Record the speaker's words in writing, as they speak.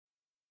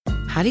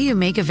How do you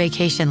make a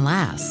vacation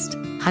last?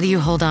 How do you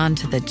hold on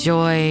to the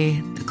joy,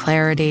 the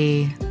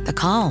clarity, the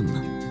calm?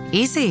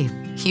 Easy.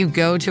 You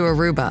go to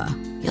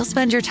Aruba. You'll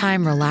spend your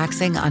time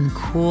relaxing on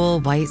cool,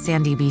 white,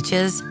 sandy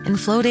beaches and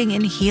floating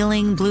in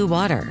healing blue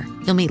water.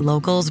 You'll meet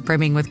locals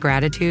brimming with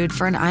gratitude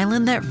for an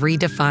island that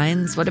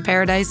redefines what a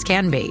paradise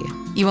can be.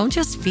 You won't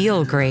just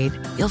feel great,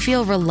 you'll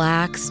feel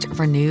relaxed,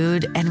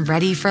 renewed, and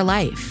ready for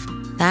life.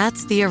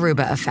 That's the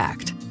Aruba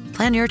effect.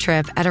 Plan your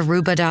trip at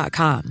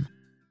Aruba.com.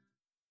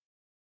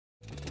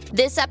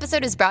 This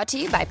episode is brought to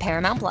you by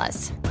Paramount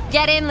Plus.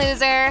 Get in,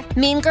 loser!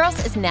 Mean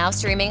Girls is now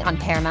streaming on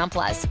Paramount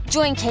Plus.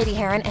 Join Katie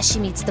Heron as she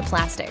meets the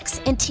plastics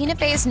in Tina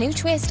Fey's new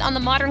twist on the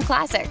modern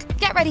classic.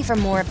 Get ready for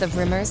more of the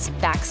rumors,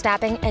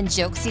 backstabbing, and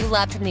jokes you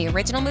loved from the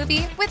original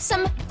movie with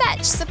some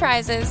fetch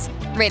surprises.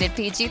 Rated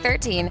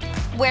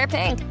PG-13. Wear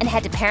pink and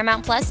head to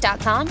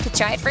ParamountPlus.com to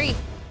try it free.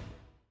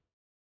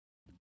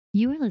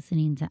 You are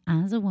listening to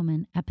As a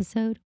Woman,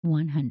 episode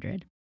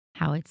 100,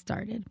 How It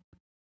Started.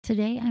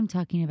 Today, I'm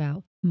talking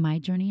about my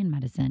journey in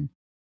medicine,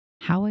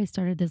 how I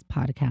started this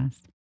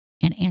podcast,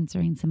 and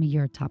answering some of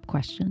your top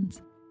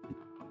questions.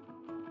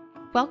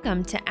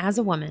 Welcome to As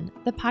a Woman,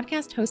 the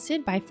podcast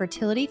hosted by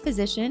fertility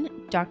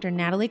physician Dr.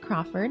 Natalie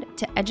Crawford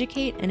to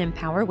educate and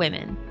empower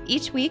women.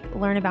 Each week,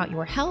 learn about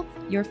your health,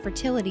 your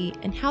fertility,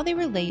 and how they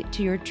relate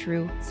to your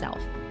true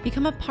self.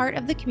 Become a part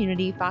of the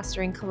community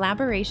fostering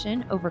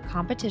collaboration over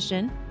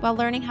competition while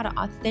learning how to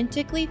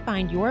authentically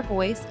find your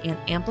voice and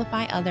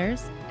amplify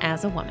others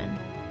as a woman.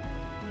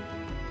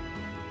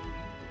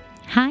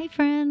 Hi,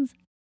 friends.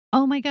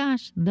 Oh my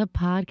gosh, the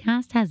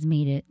podcast has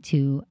made it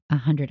to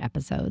 100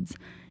 episodes.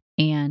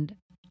 And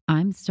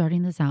I'm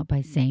starting this out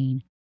by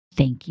saying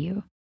thank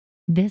you.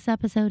 This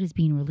episode is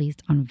being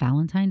released on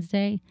Valentine's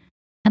Day,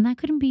 and that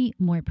couldn't be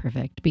more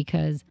perfect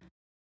because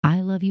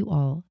I love you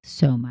all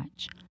so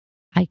much.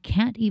 I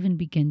can't even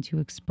begin to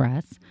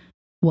express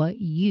what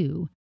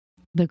you,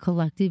 the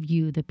collective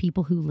you, the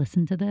people who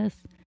listen to this,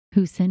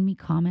 who send me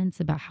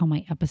comments about how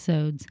my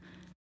episodes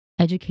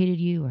educated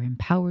you or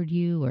empowered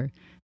you or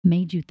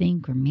made you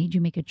think or made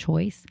you make a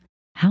choice,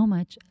 how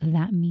much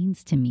that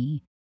means to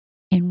me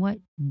and what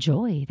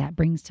joy that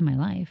brings to my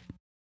life.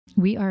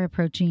 We are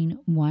approaching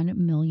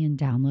 1 million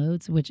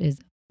downloads, which is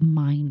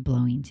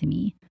mind-blowing to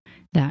me.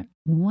 That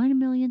 1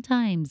 million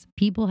times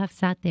people have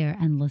sat there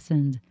and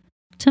listened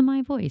to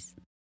my voice,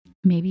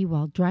 maybe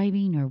while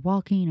driving or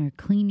walking or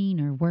cleaning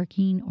or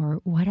working or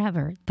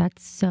whatever.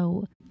 That's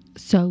so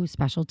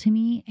special to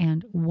me,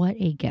 and what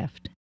a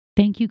gift.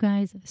 Thank you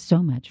guys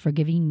so much for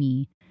giving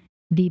me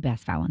the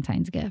best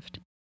Valentine's gift.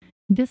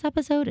 This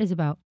episode is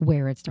about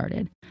where it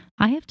started.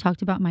 I have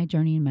talked about my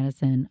journey in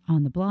medicine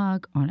on the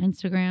blog, on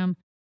Instagram,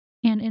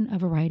 and in a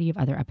variety of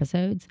other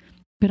episodes,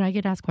 but I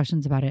get asked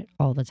questions about it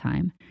all the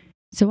time.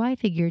 So I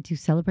figured to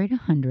celebrate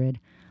 100,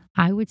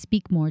 I would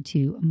speak more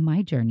to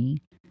my journey,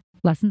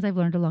 lessons I've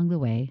learned along the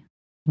way,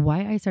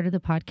 why I started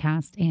the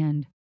podcast,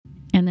 and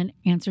then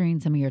answering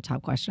some of your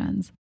top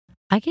questions.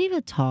 I gave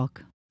a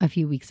talk a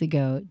few weeks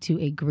ago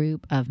to a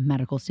group of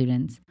medical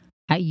students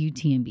at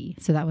UTMB.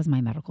 So that was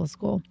my medical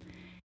school.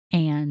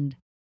 And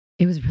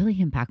it was really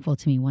impactful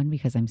to me, one,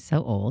 because I'm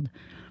so old,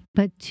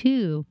 but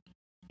two,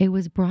 it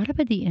was brought up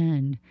at the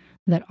end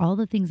that all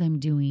the things I'm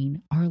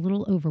doing are a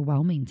little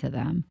overwhelming to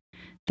them.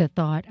 The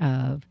thought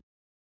of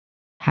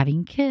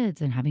having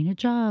kids and having a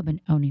job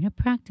and owning a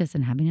practice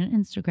and having an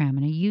Instagram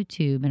and a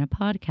YouTube and a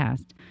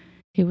podcast,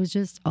 it was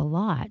just a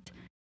lot.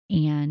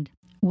 And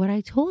what I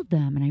told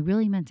them, and I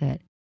really meant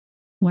it,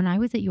 when I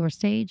was at your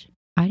stage,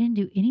 I didn't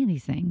do any of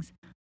these things.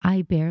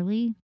 I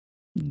barely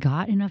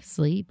got enough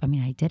sleep. I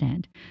mean, I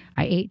didn't.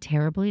 I ate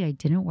terribly. I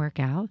didn't work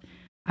out.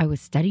 I was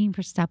studying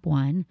for step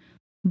 1.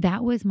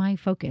 That was my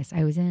focus.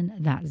 I was in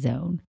that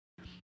zone.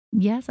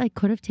 Yes, I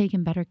could have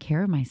taken better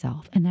care of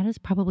myself. And that is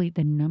probably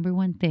the number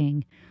one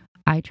thing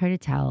I try to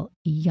tell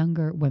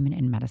younger women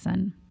in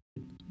medicine.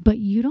 But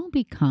you don't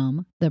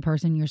become the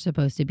person you're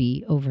supposed to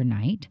be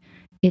overnight.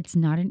 It's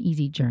not an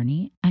easy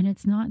journey, and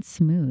it's not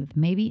smooth.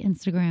 Maybe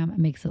Instagram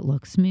makes it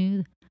look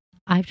smooth.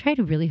 I've tried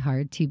really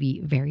hard to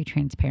be very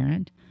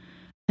transparent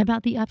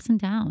about the ups and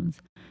downs,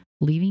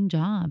 leaving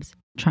jobs,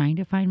 trying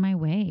to find my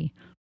way,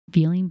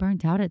 feeling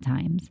burnt out at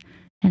times.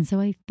 And so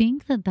I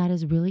think that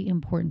is really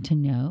important to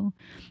know,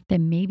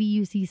 that maybe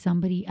you see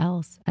somebody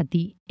else at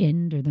the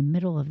end or the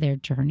middle of their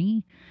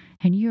journey,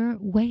 and you're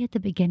way at the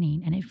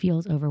beginning and it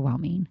feels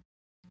overwhelming.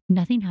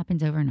 Nothing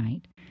happens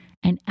overnight,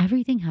 and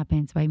everything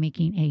happens by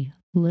making a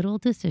little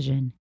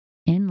decision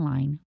in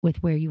line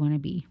with where you want to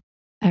be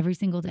every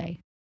single day.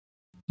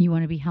 You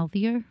want to be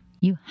healthier?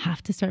 You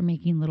have to start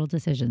making little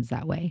decisions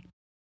that way.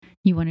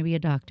 You want to be a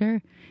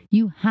doctor?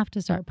 You have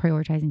to start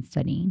prioritizing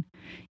studying.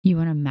 You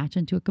want to match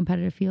into a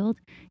competitive field?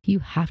 You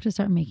have to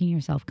start making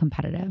yourself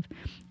competitive.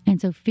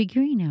 And so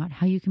figuring out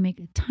how you can make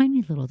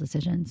tiny little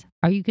decisions.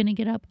 Are you going to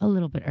get up a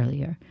little bit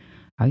earlier?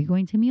 Are you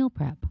going to meal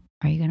prep?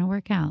 Are you going to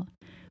work out?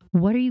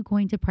 What are you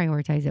going to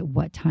prioritize at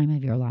what time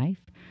of your life?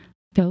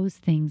 Those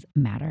things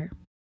matter.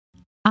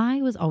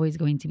 I was always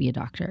going to be a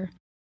doctor.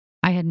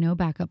 I had no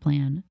backup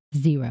plan,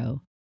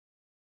 zero.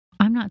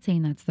 I'm not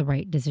saying that's the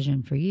right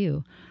decision for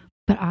you,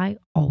 but I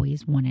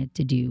always wanted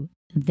to do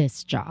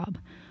this job.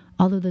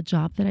 Although the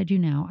job that I do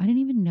now, I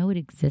didn't even know it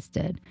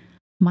existed.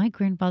 My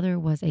grandfather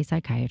was a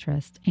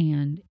psychiatrist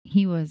and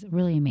he was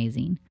really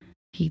amazing.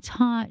 He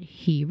taught,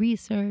 he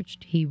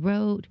researched, he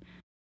wrote.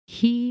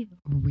 He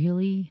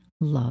really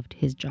loved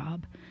his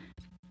job.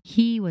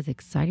 He was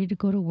excited to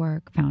go to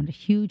work, found a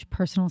huge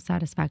personal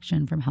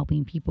satisfaction from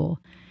helping people.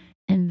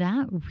 And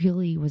that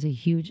really was a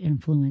huge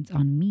influence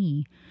on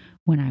me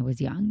when I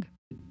was young.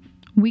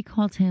 We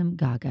called him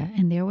Gaga,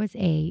 and there was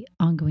a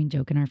ongoing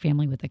joke in our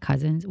family with the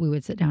cousins. We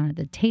would sit down at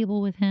the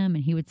table with him,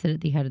 and he would sit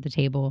at the head of the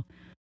table,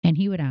 and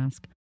he would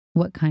ask,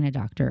 "What kind of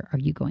doctor are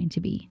you going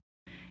to be?"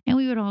 And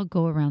we would all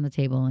go around the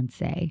table and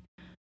say,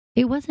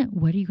 it wasn't,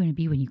 "What are you going to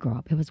be when you grow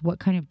up?" It was, "What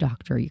kind of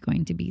doctor are you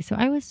going to be?" So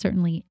I was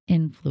certainly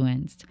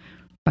influenced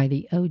by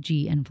the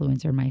OG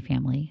influencer in my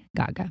family,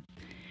 Gaga.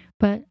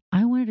 But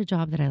I wanted a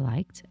job that I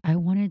liked. I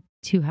wanted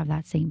to have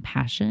that same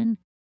passion,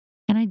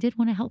 and I did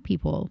want to help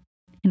people.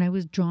 And I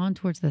was drawn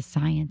towards the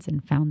science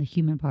and found the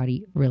human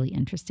body really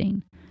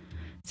interesting.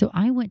 So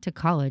I went to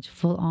college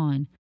full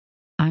on.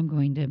 I'm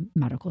going to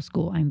medical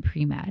school. I'm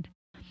pre-med.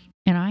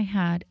 And I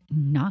had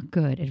not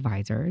good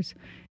advisors.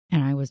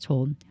 And I was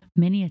told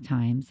many a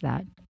times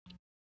that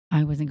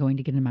I wasn't going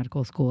to get into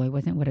medical school. I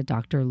wasn't what a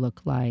doctor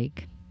looked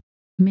like.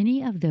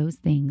 Many of those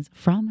things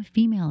from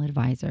female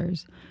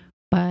advisors.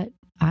 But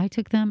I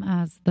took them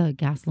as the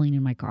gasoline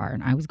in my car,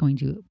 and I was going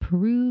to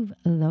prove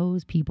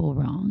those people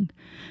wrong.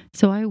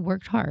 So I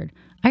worked hard.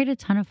 I had a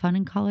ton of fun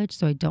in college,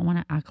 so I don't want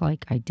to act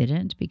like I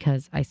didn't,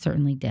 because I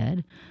certainly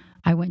did.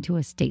 I went to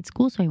a state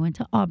school, so I went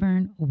to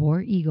Auburn,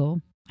 War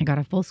Eagle. I got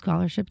a full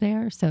scholarship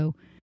there, so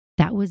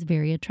that was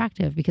very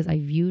attractive because I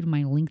viewed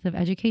my length of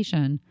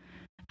education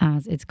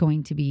as it's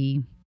going to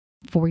be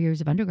 4 years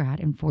of undergrad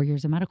and 4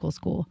 years of medical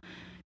school.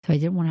 So I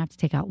didn't want to have to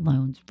take out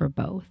loans for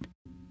both.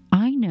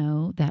 I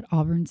know that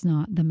Auburn's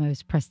not the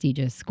most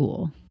prestigious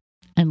school,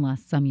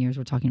 unless some years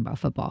we're talking about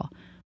football,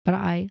 but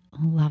I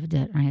loved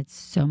it. I had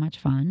so much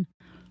fun,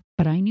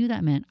 but I knew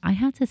that meant I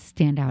had to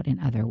stand out in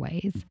other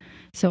ways.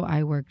 So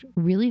I worked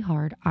really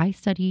hard. I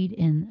studied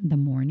in the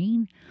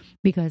morning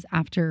because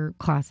after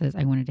classes,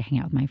 I wanted to hang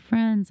out with my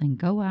friends and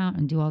go out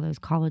and do all those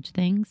college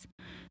things.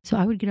 So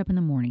I would get up in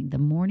the morning. The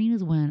morning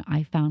is when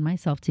I found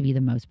myself to be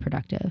the most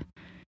productive.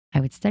 I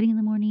would study in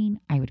the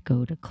morning. I would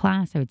go to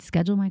class. I would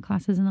schedule my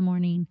classes in the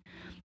morning.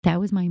 That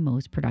was my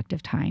most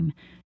productive time.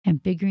 And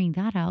figuring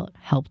that out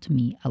helped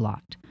me a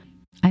lot.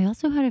 I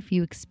also had a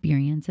few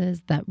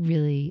experiences that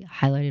really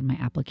highlighted my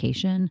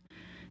application.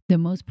 The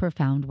most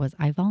profound was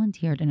I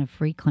volunteered in a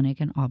free clinic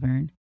in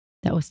Auburn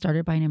that was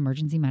started by an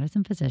emergency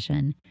medicine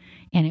physician,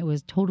 and it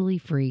was totally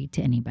free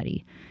to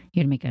anybody. You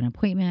had to make an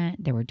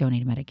appointment, there were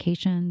donated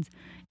medications,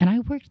 and I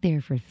worked there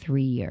for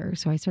 3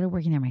 years. So I started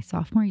working there my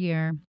sophomore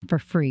year for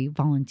free.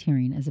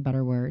 Volunteering is a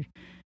better word.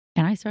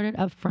 And I started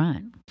up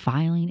front,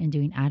 filing and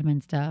doing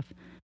admin stuff,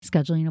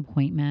 scheduling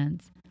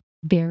appointments,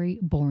 very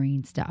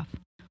boring stuff.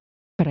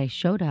 But I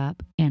showed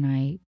up and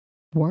I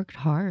worked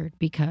hard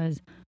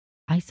because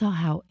I saw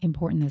how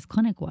important this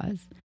clinic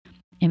was.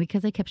 And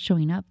because I kept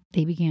showing up,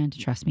 they began to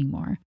trust me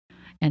more.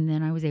 And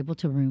then I was able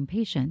to room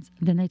patients.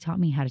 Then they taught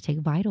me how to take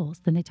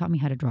vitals. Then they taught me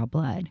how to draw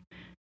blood.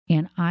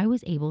 And I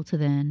was able to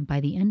then, by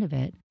the end of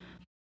it,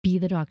 be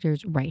the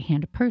doctor's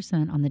right-hand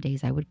person on the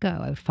days I would go.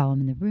 I would follow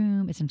him in the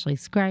room, essentially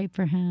scribe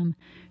for him,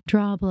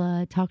 draw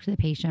blood, talk to the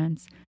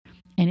patients.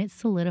 And it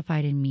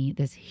solidified in me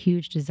this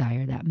huge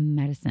desire that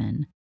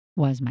medicine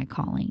was my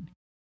calling.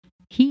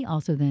 He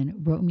also then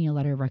wrote me a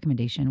letter of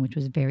recommendation, which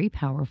was very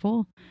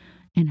powerful.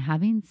 And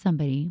having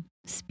somebody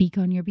speak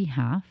on your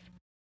behalf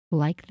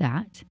like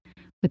that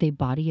with a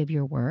body of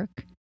your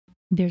work,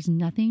 there's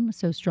nothing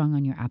so strong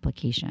on your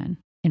application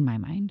in my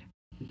mind.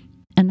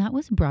 And that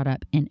was brought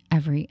up in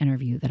every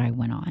interview that I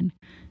went on.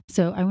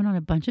 So I went on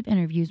a bunch of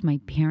interviews. My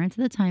parents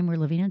at the time were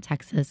living in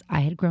Texas.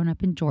 I had grown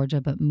up in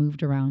Georgia, but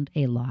moved around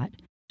a lot.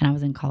 And I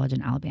was in college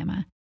in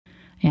Alabama.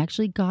 I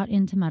actually got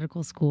into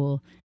medical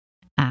school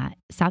at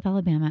South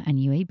Alabama and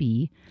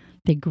UAB.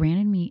 They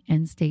granted me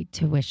in-state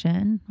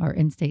tuition or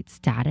in-state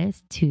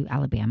status to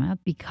Alabama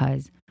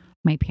because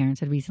my parents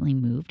had recently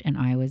moved and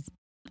I was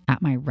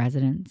at my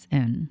residence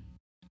in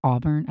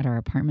Auburn at our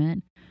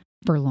apartment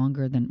for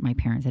longer than my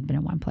parents had been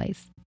in one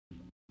place.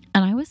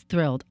 And I was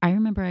thrilled. I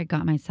remember I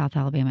got my South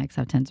Alabama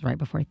acceptance right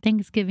before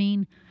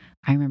Thanksgiving.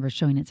 I remember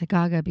showing it to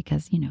Gaga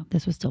because,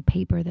 this was still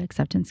paper. The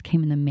acceptance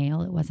came in the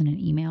mail. It wasn't an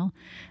email.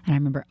 And I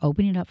remember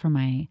opening it up from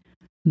my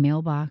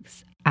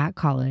mailbox at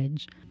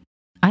college.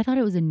 I thought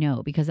it was a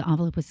no because the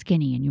envelope was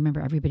skinny. And you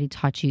remember everybody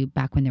taught you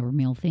back when there were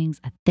mail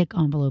things, a thick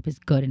envelope is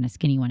good and a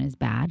skinny one is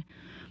bad.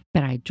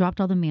 But I dropped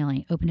all the mail and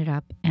I opened it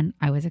up and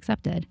I was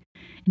accepted.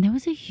 And that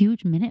was a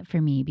huge minute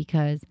for me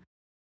because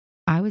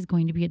I was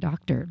going to be a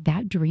doctor.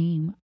 That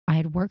dream, I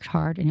had worked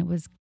hard and it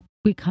was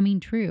becoming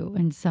true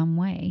in some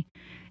way.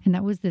 And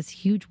that was this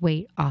huge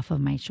weight off of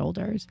my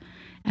shoulders.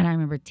 And I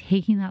remember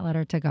taking that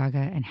letter to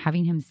Gaga and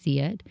having him see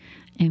it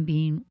and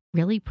being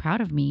really proud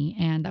of me.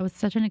 And that was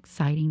such an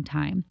exciting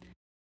time.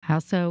 I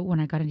Also, when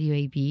I got into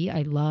UAB,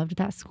 I loved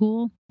that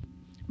school,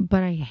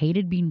 but I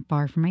hated being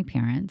far from my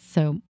parents.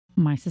 So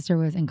my sister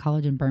was in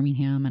college in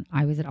Birmingham and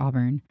I was at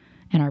Auburn,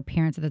 and our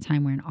parents at the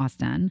time were in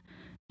Austin.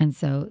 And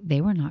so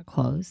they were not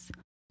close.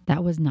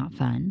 That was not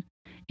fun.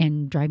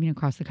 And driving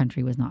across the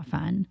country was not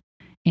fun.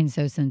 And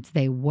so since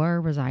they were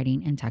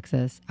residing in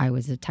Texas, I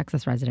was a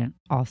Texas resident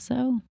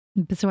also.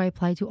 So I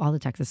applied to all the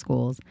Texas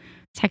schools.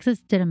 Texas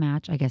did a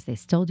match. I guess they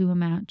still do a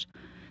match.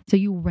 So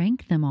you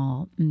rank them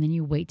all and then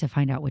you wait to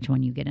find out which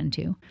one you get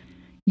into.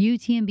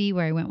 UTMB,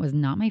 where I went, was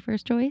not my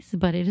first choice,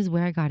 but it is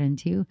where I got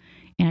into.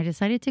 And I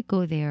decided to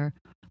go there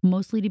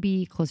mostly to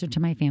be closer to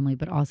my family,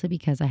 but also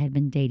because I had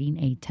been dating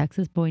a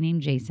Texas boy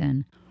named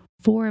Jason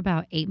for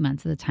about 8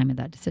 months at the time of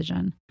that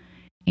decision.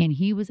 And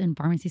he was in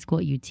pharmacy school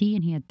at UT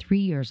and he had 3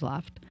 years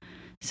left.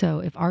 So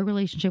if our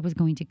relationship was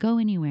going to go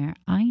anywhere,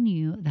 I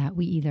knew that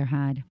we either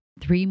had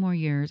 3 more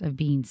years of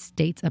being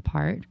states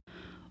apart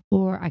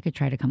or I could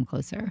try to come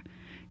closer.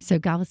 So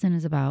Galveston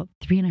is about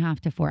 3.5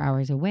 to 4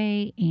 hours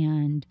away,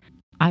 and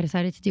I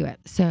decided to do it.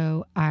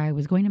 So I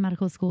was going to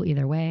medical school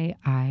either way.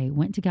 I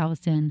went to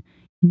Galveston,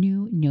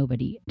 knew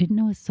nobody, didn't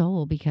know a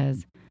soul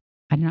because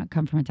I did not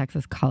come from a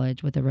Texas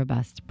college with a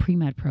robust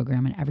pre-med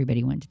program and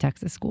everybody went to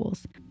Texas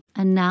schools.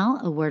 And now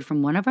a word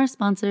from one of our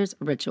sponsors,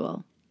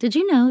 Ritual. Did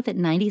you know that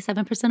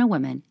 97% of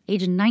women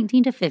aged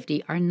 19 to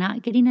 50 are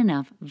not getting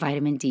enough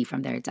vitamin D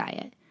from their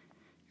diet?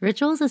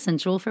 Ritual's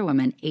Essential for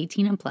Women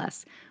 18 and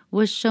Plus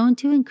was shown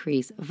to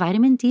increase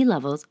vitamin D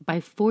levels by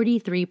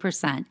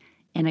 43%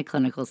 in a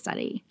clinical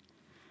study.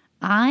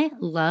 I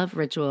love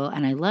Ritual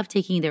and I love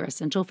taking their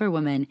Essential for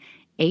Women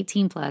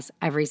 18 Plus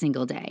every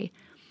single day.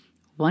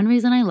 One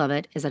reason I love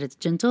it is that it's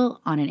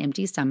gentle on an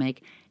empty stomach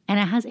and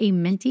it has a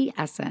minty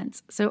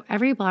essence, so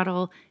every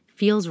bottle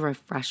feels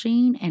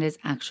refreshing and is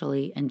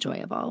actually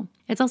enjoyable.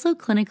 It's also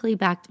clinically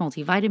backed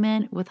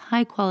multivitamin with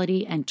high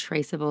quality and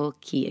traceable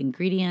key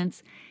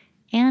ingredients,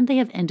 and they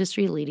have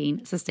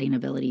industry-leading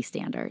sustainability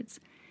standards.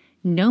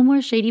 No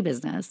more shady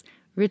business.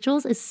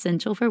 Ritual's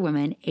Essential for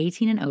Women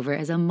 18 and over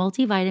is a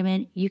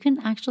multivitamin you can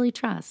actually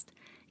trust.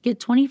 Get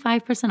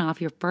 25%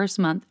 off your first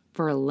month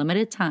for a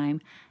limited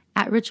time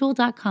at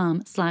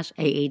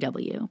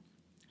ritual.com/AAW.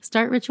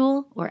 Start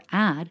Ritual or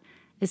add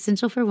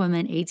Essential for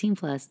Women 18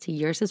 Plus to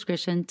your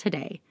subscription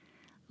today.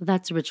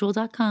 That's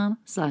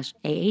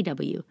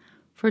ritual.com/AAW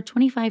for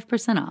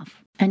 25%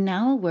 off. And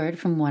now a word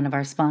from one of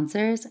our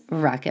sponsors,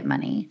 Rocket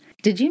Money.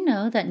 Did you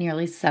know that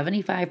nearly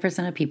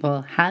 75% of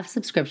people have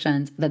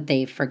subscriptions that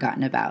they've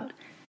forgotten about?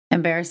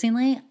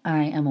 Embarrassingly,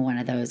 I am one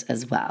of those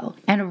as well.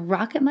 And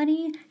Rocket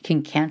Money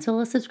can cancel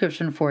a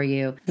subscription for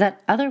you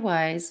that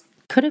otherwise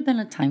could have been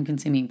a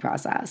time-consuming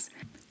process.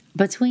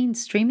 Between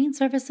streaming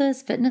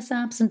services, fitness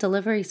apps, and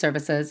delivery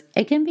services,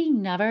 it can be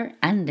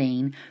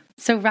never-ending.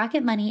 So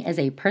Rocket Money is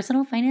a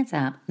personal finance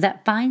app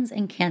that finds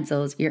and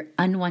cancels your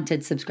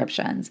unwanted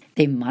subscriptions.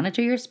 They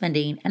monitor your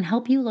spending and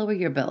help you lower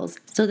your bills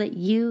so that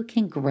you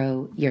can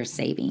grow your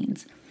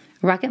savings.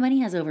 Rocket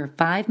Money has over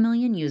 5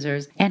 million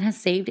users and has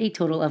saved a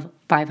total of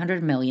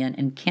 $500 million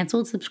in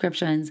canceled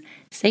subscriptions,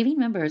 saving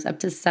members up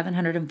to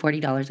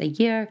 $740 a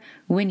year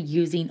when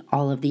using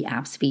all of the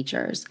app's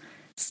features.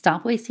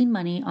 Stop wasting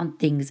money on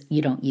things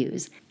you don't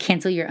use.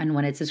 Cancel your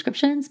unwanted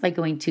subscriptions by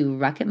going to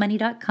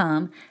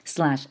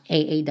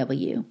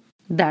rocketmoney.com/AAW.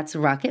 That's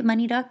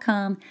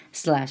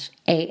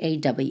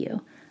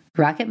rocketmoney.com/AAW.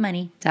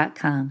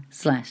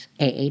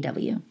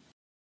 rocketmoney.com/AAW.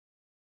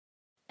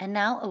 And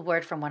now a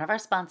word from one of our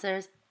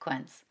sponsors,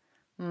 Quince.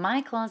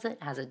 My closet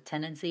has a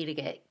tendency to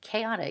get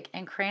chaotic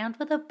and crammed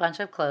with a bunch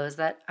of clothes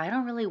that I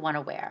don't really want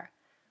to wear.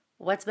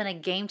 What's been a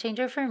game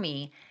changer for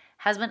me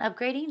has been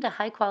upgrading to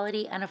high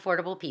quality and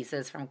affordable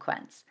pieces from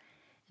Quince.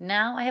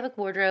 Now I have a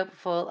wardrobe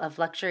full of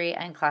luxury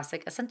and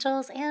classic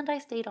essentials, and I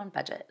stayed on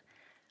budget.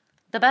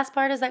 The best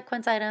part is that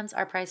Quince items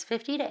are priced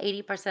 50 to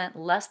 80%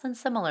 less than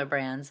similar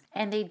brands,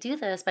 and they do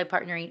this by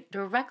partnering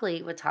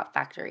directly with top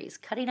factories,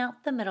 cutting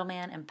out the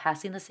middleman and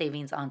passing the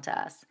savings on to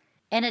us.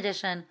 In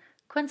addition,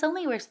 Quince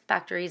only works with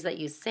factories that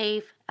use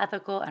safe,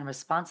 ethical, and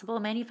responsible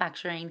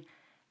manufacturing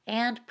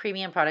and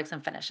premium products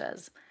and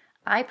finishes.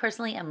 I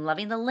personally am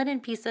loving the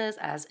linen pieces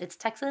as it's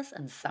Texas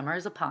and summer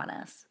is upon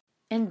us.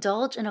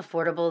 Indulge in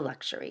affordable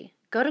luxury.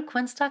 Go to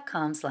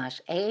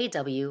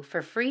quince.com/AAW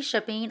for free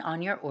shipping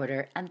on your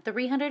order and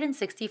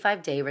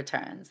 365-day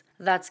returns.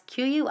 That's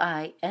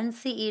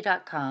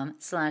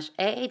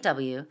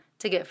QUINCE.com/AAW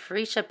to get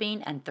free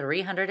shipping and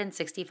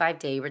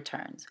 365-day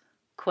returns.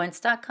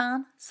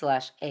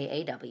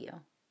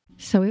 Quince.com/AAW.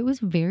 So it was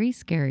very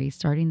scary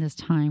starting this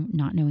time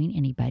not knowing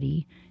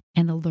anybody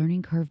and the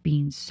learning curve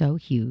being so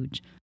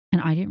huge.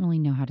 And I didn't really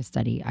know how to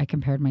study. I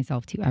compared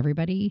myself to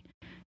everybody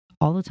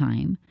all the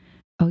time.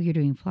 Oh, you're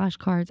doing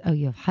flashcards. Oh,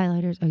 you have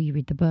highlighters. Oh, you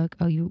read the book.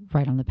 Oh, you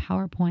write on the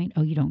PowerPoint.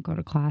 Oh, you don't go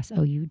to class.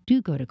 Oh, you do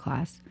go to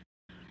class.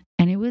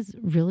 And it was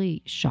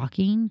really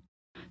shocking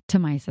to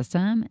my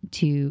system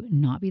to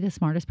not be the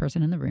smartest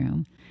person in the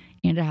room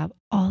and to have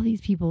all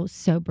these people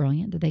so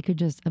brilliant that they could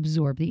just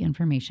absorb the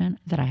information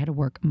that I had to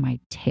work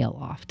my tail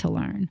off to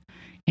learn.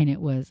 And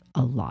it was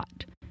a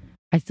lot.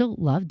 I still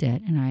loved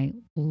it, and I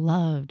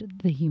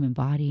loved the human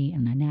body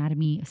and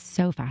anatomy. It's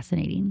so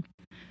fascinating.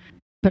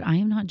 But I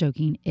am not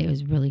joking, it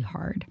was really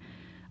hard.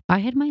 I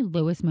had my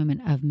lowest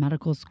moment of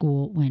medical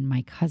school when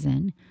my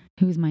cousin,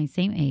 who was my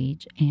same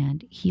age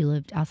and he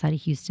lived outside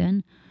of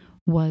Houston,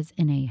 was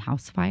in a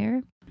house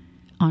fire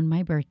on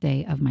my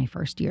birthday of my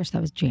first year. So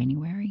that was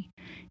January.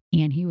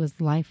 And he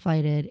was life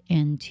flighted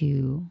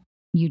into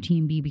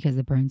UTMB because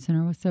the burn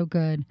center was so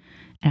good.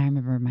 And I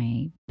remember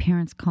my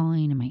parents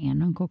calling and my aunt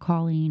and uncle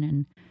calling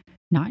and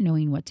not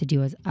knowing what to do.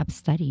 I was up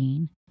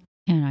studying,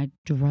 and I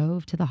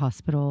drove to the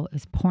hospital. It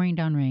was pouring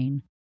down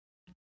rain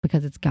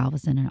because it's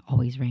Galveston and it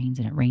always rains,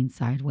 and it rains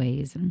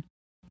sideways and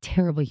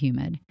terribly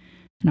humid.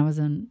 And I was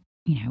in,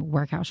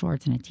 workout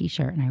shorts and a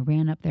t-shirt, and I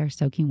ran up there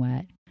soaking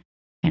wet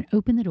and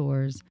opened the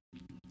doors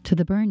to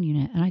the burn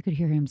unit, and I could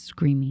hear him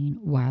screaming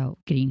while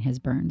getting his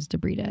burns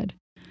debrided.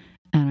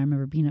 And I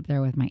remember being up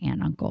there with my aunt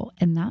and uncle.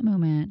 And that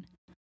moment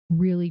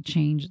really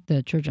changed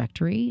the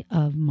trajectory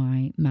of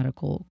my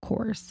medical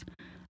course,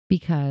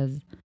 because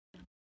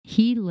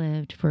he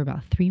lived for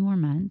about 3 more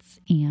months,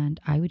 and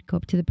I would go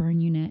up to the burn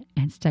unit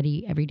and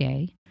study every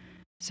day.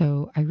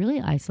 So I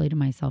really isolated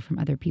myself from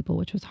other people,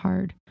 which was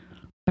hard.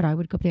 But I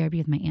would go up there, I'd be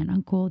with my aunt and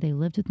uncle. They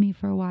lived with me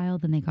for a while.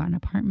 Then they got an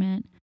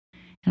apartment,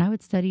 and I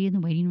would study in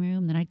the waiting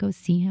room. Then I'd go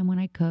see him when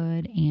I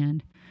could.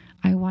 And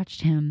I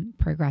watched him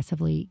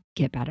progressively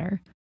get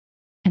better.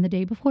 And the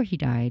day before he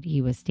died,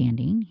 he was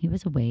standing, he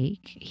was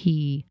awake,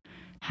 he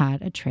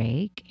had a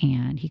trach,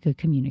 and he could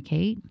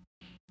communicate.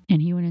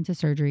 And he went into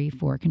surgery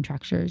for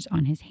contractures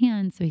on his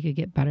hands so he could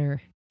get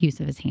better use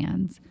of his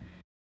hands.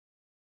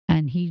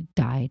 And he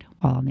died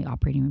while on the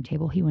operating room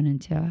table. He went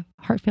into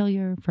heart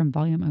failure from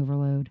volume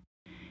overload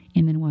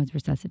and then was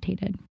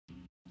resuscitated.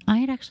 I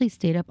had actually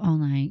stayed up all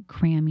night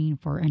cramming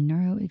for a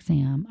neuro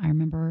exam. I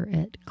remember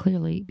it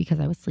clearly because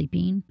I was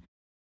sleeping,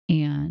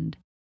 and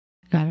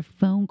got a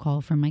phone call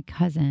from my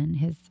cousin,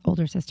 his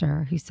older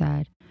sister, who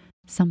said,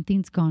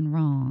 "Something's gone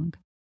wrong.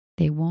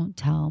 They won't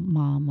tell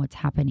mom what's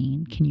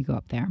happening. Can you go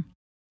up there?"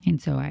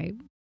 And so I,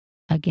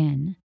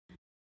 again,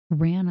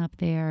 ran up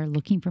there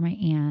looking for my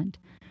aunt,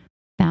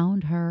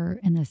 found her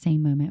in the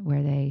same moment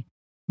where they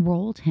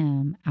rolled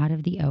him out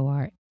of the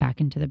OR back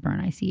into the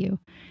burn ICU,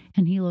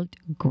 and he looked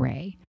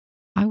gray.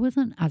 I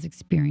wasn't as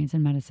experienced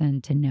in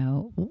medicine to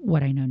know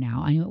what I know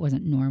now. I knew it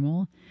wasn't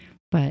normal,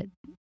 but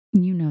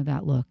you know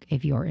that look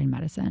if you're in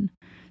medicine.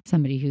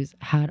 Somebody who's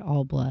had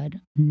all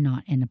blood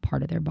not in a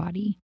part of their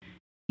body.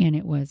 And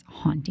it was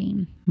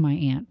haunting. My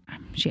aunt,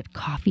 she had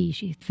coffee.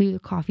 She threw the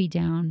coffee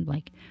down,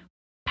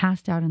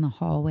 passed out in the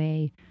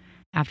hallway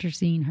after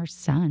seeing her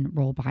son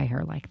roll by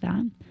her like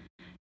that.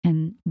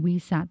 And we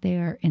sat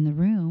there in the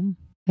room.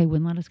 They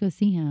wouldn't let us go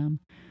see him,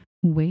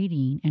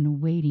 waiting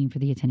and waiting for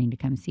the attending to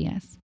come see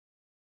us.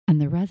 And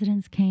the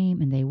residents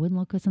came, and they wouldn't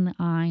look us in the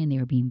eye, and they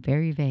were being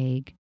very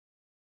vague.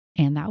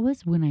 And that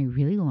was when I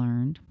really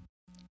learned,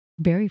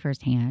 very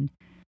firsthand,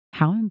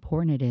 how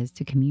important it is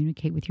to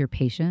communicate with your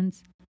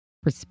patients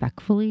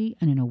respectfully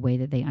and in a way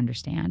that they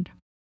understand.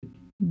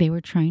 They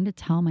were trying to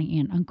tell my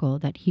aunt and uncle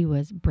that he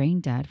was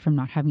brain dead from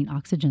not having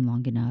oxygen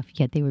long enough,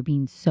 yet they were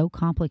being so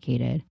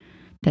complicated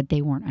that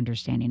they weren't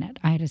understanding it.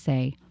 I had to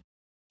say,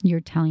 "You're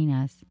telling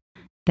us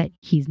that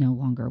he's no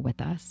longer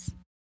with us.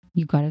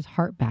 You got his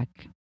heart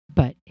back,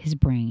 but his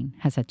brain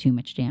has had too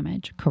much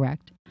damage,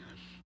 correct?"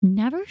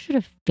 Never should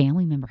a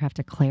family member have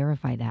to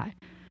clarify that.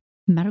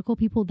 Medical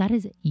people, that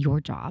is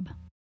your job.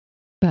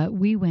 But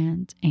we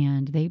went,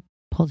 and they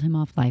pulled him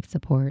off life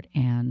support,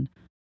 and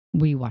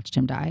we watched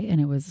him die,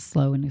 and it was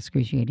slow and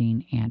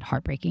excruciating and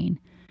heartbreaking.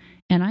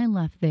 And I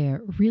left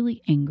there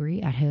really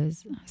angry at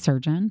his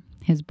surgeon,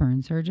 his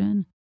burn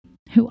surgeon,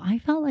 who I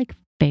felt like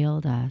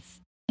failed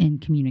us in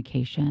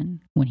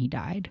communication when he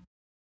died.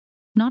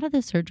 Not at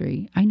the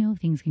surgery. I know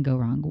things can go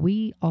wrong.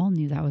 We all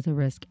knew that was a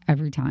risk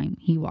every time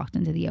he walked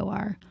into the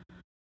OR.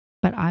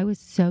 But I was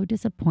so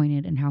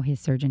disappointed in how his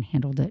surgeon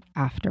handled it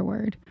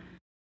afterward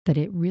that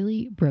it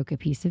really broke a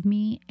piece of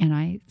me. And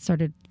I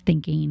started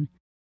thinking,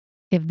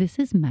 if this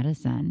is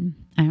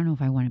medicine, I don't know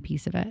if I want a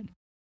piece of it.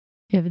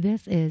 If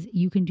this is,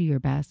 you can do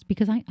your best,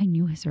 because I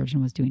knew his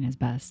surgeon was doing his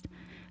best.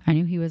 I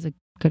knew he was a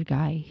good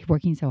guy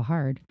working so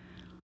hard,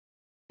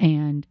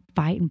 and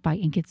fight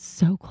and get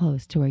so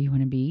close to where you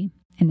want to be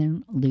and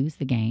then lose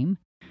the game.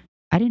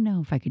 I didn't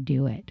know if I could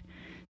do it.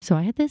 So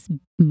I had this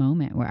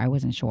moment where I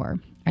wasn't sure.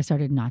 I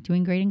started not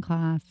doing great in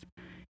class,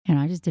 and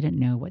I just didn't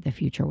know what the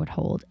future would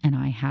hold. And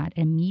I had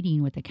a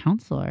meeting with a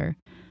counselor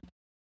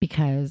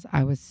because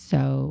I was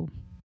so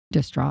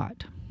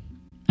distraught.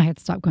 I had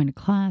stopped going to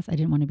class. I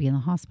didn't want to be in the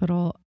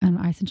hospital. And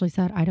I essentially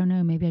said, I don't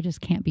know, maybe I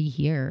just can't be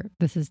here.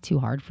 This is too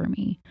hard for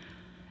me.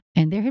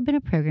 And there had been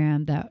a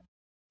program that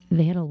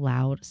they had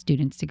allowed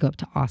students to go up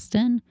to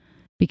Austin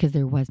because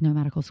there was no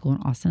medical school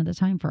in Austin at the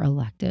time for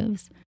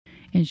electives.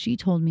 And she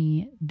told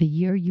me the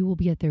year you will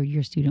be a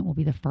third-year student will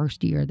be the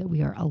first year that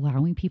we are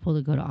allowing people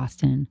to go to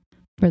Austin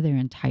for their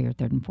entire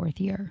third and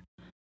fourth year.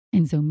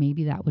 And so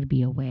maybe that would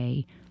be a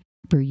way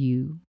for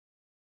you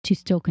to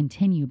still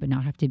continue but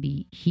not have to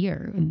be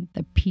here in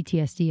the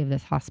PTSD of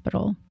this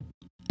hospital.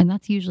 And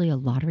that's usually a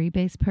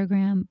lottery-based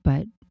program,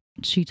 but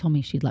she told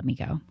me she'd let me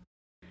go.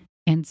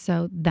 And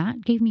so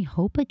that gave me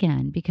hope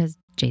again because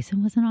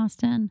Jason was in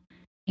Austin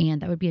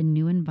and that would be a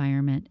new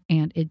environment.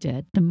 And it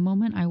did. The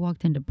moment I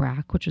walked into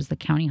BRAC, which was the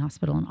county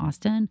hospital in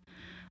Austin,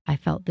 I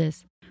felt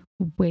this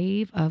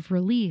wave of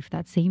relief,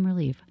 that same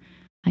relief.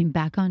 I'm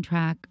back on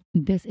track.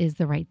 This is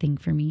the right thing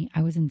for me.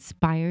 I was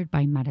inspired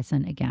by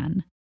medicine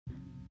again.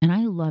 And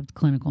I loved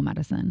clinical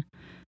medicine.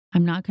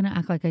 I'm not going to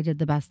act like I did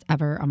the best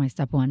ever on my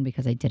step 1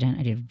 because I didn't.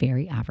 I did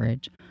very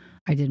average.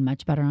 I did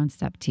much better on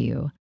step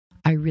 2.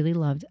 I really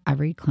loved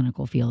every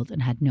clinical field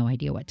and had no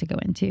idea what to go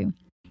into.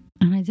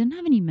 And I didn't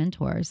have any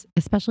mentors,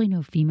 especially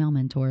no female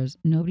mentors,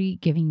 nobody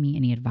giving me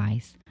any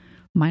advice,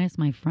 minus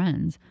my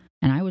friends.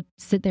 And I would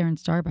sit there in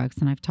Starbucks,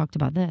 and I've talked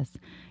about this,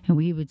 and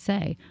we would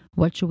say,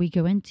 what should we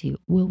go into?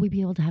 Will we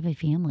be able to have a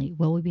family?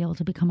 Will we be able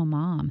to become a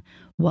mom?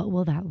 What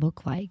will that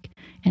look like?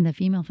 And the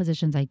female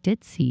physicians I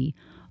did see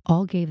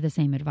all gave the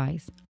same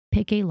advice.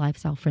 Pick a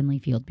lifestyle-friendly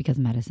field because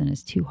medicine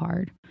is too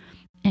hard.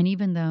 And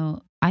even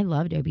though I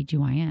loved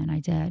OBGYN,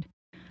 I did,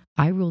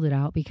 I ruled it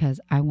out because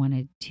I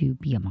wanted to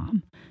be a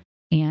mom.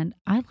 And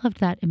I loved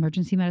that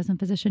emergency medicine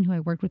physician who I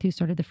worked with who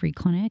started the free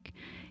clinic.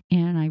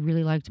 And I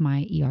really liked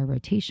my ER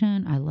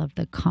rotation. I loved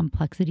the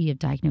complexity of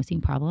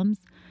diagnosing problems.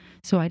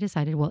 So I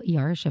decided, well,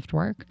 ER is shift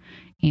work.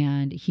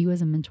 And he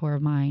was a mentor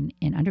of mine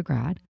in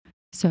undergrad.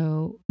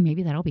 So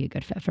maybe that'll be a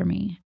good fit for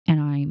me. And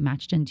I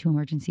matched into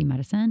emergency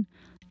medicine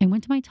and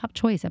went to my top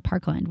choice at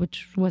Parkland,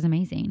 which was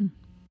amazing.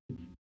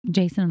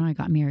 Jason and I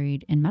got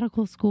married in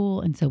medical school.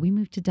 And so we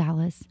moved to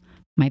Dallas.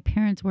 My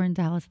parents were in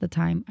Dallas at the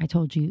time. I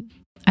told you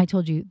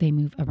they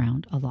move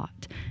around a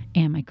lot.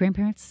 And my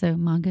grandparents, so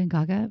Manga and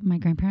Gaga, my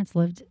grandparents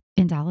lived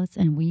in Dallas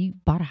and we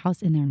bought a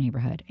house in their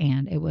neighborhood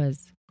and it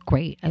was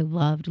great. I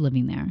loved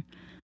living there.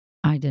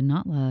 I did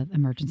not love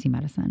emergency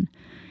medicine.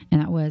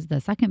 And that was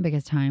the second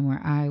biggest time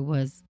where I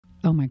was,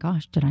 oh my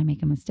gosh, did I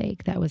make a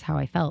mistake? That was how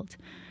I felt.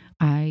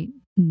 I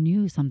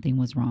knew something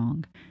was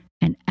wrong.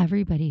 And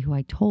everybody who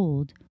I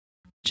told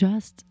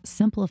just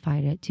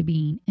simplified it to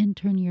being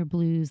intern year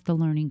blues, the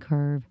learning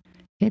curve.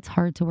 It's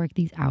hard to work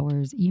these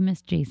hours. You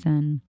miss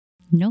Jason.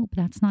 Nope,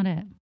 that's not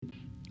it.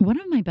 One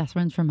of my best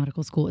friends from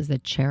medical school is the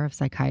chair of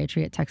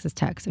psychiatry at Texas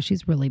Tech. So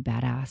she's really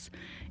badass.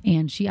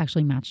 And she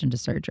actually matched into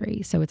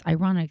surgery. So it's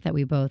ironic that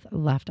we both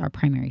left our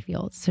primary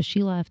fields. So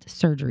she left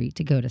surgery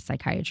to go to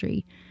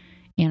psychiatry.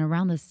 And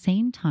around the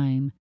same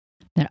time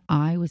that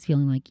I was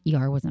feeling like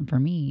ER wasn't for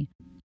me,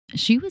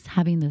 she was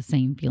having the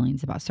same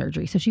feelings about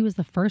surgery. So she was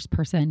the first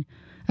person,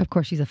 of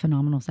course, she's a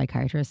phenomenal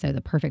psychiatrist, so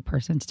the perfect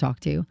person to talk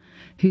to,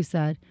 who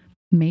said,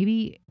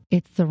 maybe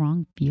it's the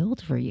wrong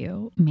field for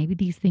you. Maybe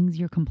these things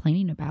you're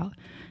complaining about,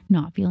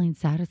 not feeling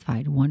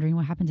satisfied, wondering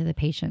what happened to the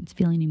patients,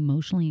 feeling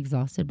emotionally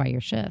exhausted by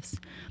your shifts.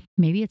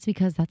 Maybe it's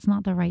because that's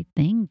not the right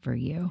thing for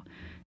you.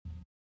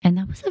 And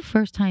that was the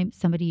first time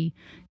somebody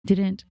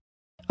didn't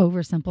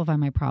oversimplify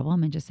my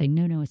problem and just say,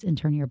 no, it's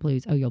intern year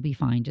blues. Oh, you'll be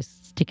fine.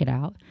 Just stick it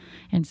out.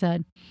 And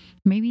said,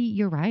 maybe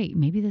you're right.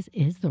 Maybe this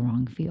is the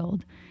wrong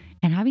field.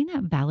 And having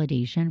that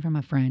validation from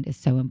a friend is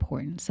so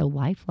important. So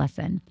life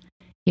lesson,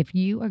 if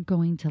you are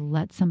going to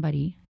let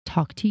somebody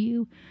talk to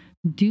you,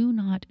 do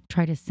not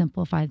try to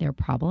simplify their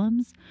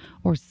problems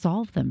or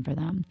solve them for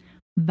them.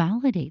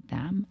 Validate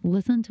them,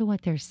 listen to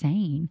what they're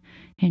saying,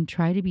 and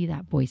try to be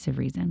that voice of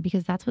reason,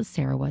 because that's what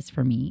Sarah was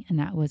for me. And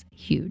that was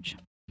huge.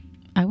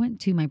 I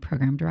went to my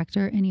program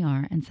director in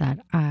ER and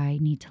said, I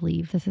need to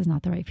leave. This is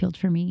not the right field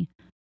for me.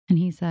 And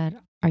he said,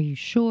 are you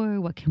sure?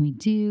 What can we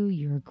do?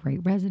 You're a great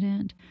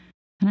resident.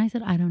 And I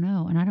said, I don't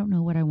know. And I don't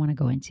know what I want to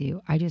go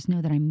into. I just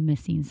know that I'm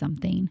missing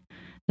something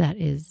that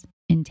is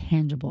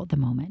intangible at the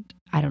moment.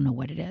 I don't know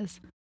what it is.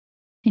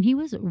 And he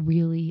was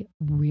really,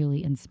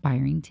 really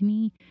inspiring to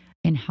me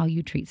in how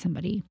you treat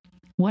somebody.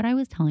 What I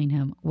was telling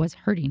him was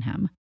hurting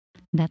him.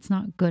 That's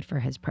not good for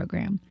his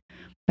program.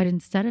 But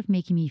instead of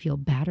making me feel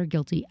bad or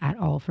guilty at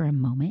all for a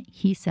moment,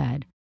 he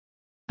said,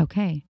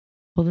 okay,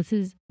 well, this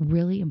is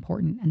really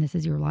important and this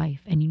is your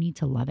life and you need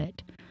to love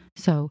it.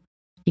 So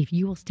if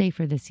you will stay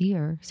for this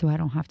year so I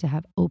don't have to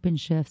have open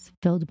shifts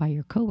filled by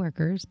your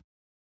coworkers,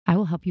 I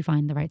will help you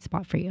find the right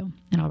spot for you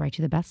and I'll write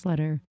you the best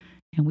letter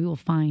and we will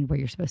find where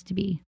you're supposed to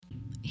be.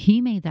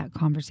 He made that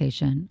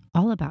conversation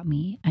all about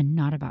me and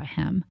not about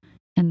him.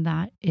 And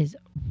that is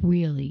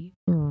really,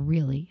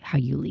 really how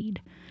you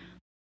lead.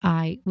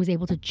 I was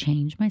able to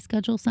change my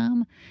schedule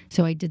some.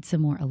 So I did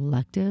some more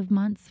elective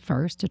months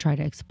first to try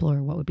to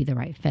explore what would be the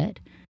right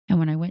fit. And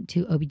when I went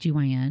to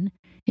OBGYN,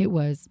 it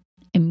was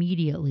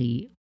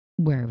immediately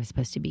where I was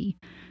supposed to be.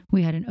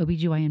 We had an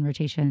OBGYN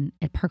rotation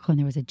at Parkland.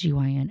 There was a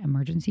GYN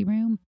emergency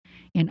room.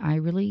 And I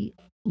really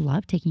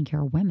loved taking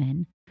care of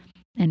women.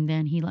 And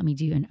then he let me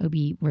do an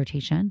OB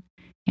rotation.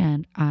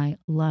 And I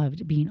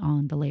loved being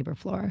on the labor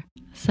floor.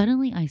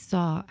 Suddenly I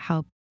saw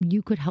how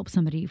you could help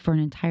somebody for an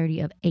entirety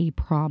of a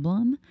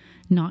problem,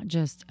 not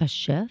just a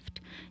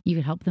shift. You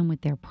could help them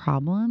with their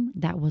problem.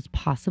 That was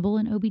possible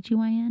in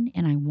OBGYN,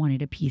 and I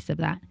wanted a piece of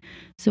that.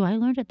 So I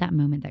learned at that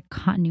moment that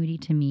continuity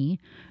to me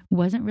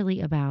wasn't really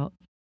about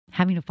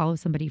having to follow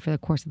somebody for the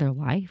course of their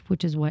life,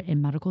 which is what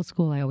in medical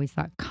school I always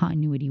thought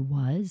continuity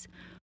was,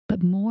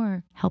 but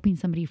more helping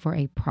somebody for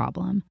a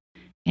problem.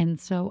 And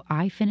so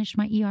I finished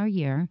my ER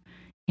year,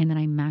 and then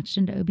I matched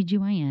into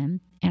OBGYN,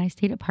 and I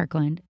stayed at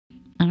Parkland,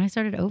 and I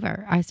started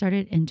over. I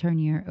started intern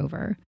year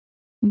over.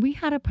 We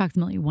had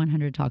approximately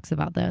 100 talks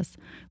about this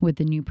with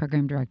the new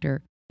program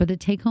director, but the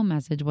take-home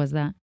message was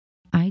that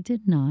I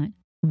did not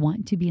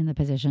want to be in the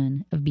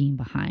position of being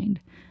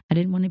behind. I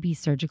didn't want to be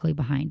surgically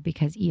behind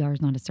because ER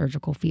is not a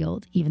surgical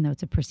field, even though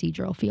it's a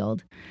procedural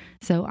field.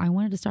 So I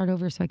wanted to start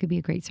over so I could be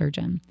a great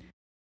surgeon.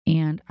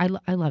 And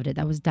I loved it.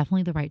 That was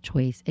definitely the right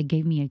choice. It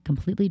gave me a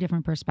completely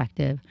different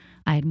perspective.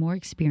 I had more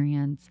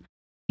experience,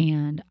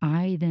 and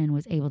I then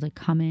was able to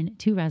come in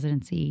to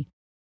residency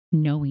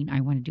knowing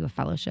I want to do a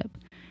fellowship.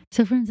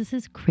 So friends, this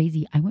is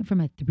crazy. I went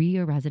from a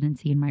 3-year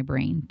residency in my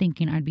brain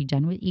thinking I'd be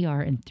done with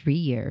ER in 3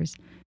 years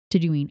to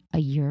doing a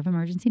year of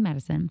emergency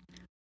medicine,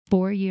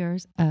 4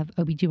 years of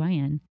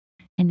OBGYN,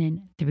 and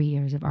then 3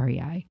 years of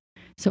REI.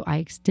 So I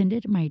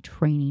extended my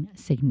training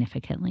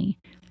significantly.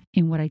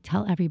 And what I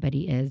tell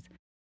everybody is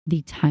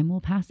the time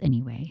will pass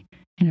anyway.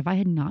 And if I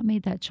had not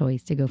made that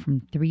choice to go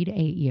from 3 to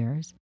 8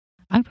 years,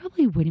 I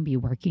probably wouldn't be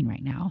working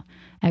right now.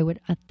 I would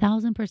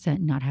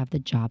 1,000% not have the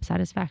job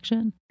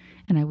satisfaction,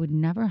 and I would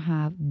never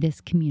have this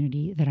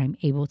community that I'm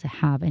able to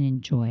have and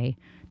enjoy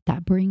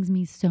that brings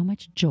me so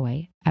much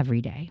joy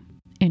every day.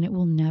 And it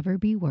will never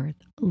be worth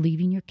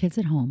leaving your kids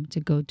at home to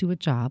go do a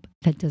job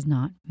that does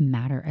not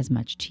matter as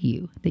much to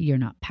you, that you're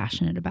not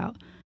passionate about.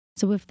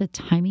 So if the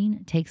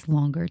timing takes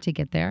longer to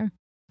get there,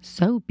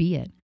 so be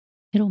it.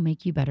 It'll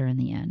make you better in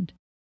the end.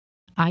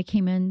 I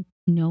came in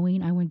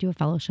knowing I would do a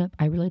fellowship.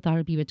 I really thought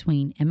it'd be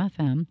between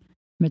MFM,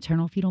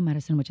 maternal fetal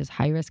medicine, which is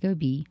high risk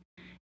OB,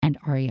 and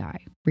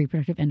REI,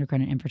 reproductive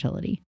endocrine and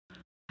infertility.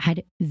 I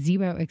had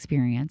zero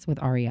experience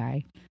with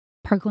REI.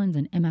 Parkland's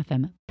an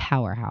MFM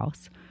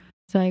powerhouse.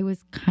 So I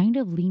was kind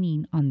of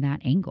leaning on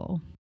that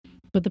angle.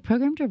 But the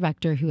program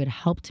director who had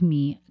helped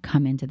me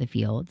come into the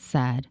field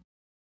said,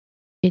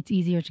 it's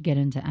easier to get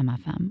into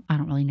MFM. I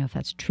don't really know if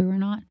that's true or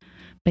not,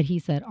 but he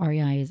said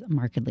REI is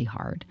markedly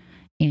hard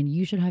and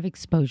you should have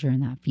exposure in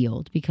that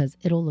field because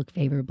it'll look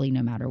favorably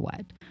no matter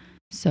what.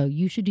 So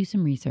you should do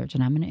some research,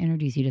 and I'm going to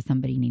introduce you to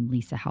somebody named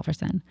Lisa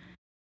Halverson.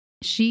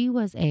 She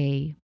was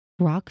a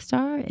rock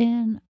star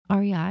in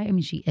REI. I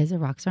mean, she is a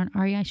rock star in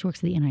REI. She works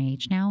at the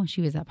NIH now.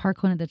 She was at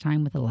Parkland at the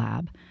time with a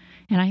lab.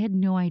 And I had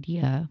no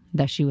idea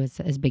that she was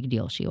as big a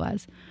deal she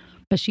was.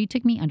 But she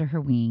took me under her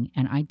wing,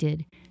 and I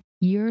did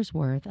years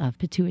worth of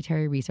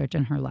pituitary research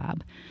in her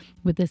lab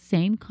with the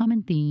same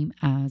common theme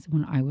as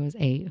when I was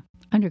a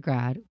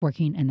undergrad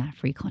working in that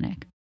free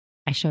clinic.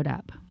 I showed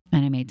up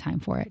and I made time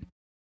for it.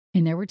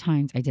 And there were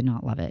times I did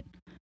not love it.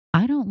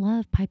 I don't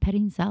love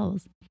pipetting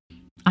cells.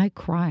 I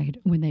cried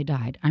when they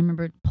died. I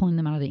remember pulling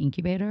them out of the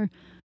incubator,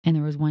 and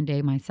there was one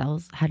day my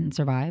cells hadn't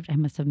survived. I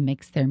must have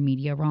mixed their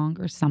media wrong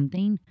or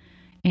something.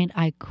 And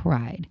I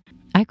cried.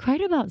 I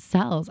cried about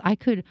cells. I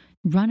could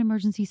run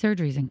emergency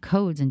surgeries and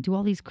codes and do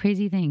all these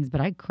crazy things,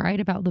 but I cried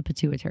about the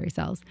pituitary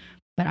cells.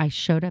 But I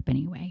showed up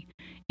anyway.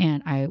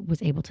 And I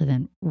was able to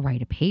then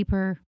write a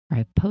paper,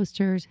 write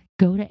posters,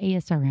 go to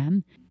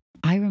ASRM.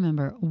 I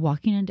remember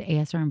walking into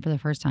ASRM for the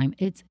first time.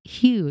 It's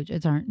huge.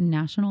 It's our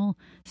National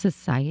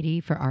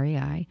Society for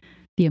REI,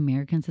 the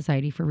American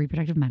Society for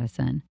Reproductive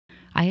Medicine.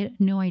 I had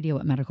no idea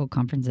what medical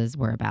conferences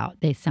were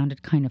about. They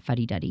sounded kind of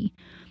fuddy-duddy.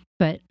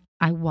 But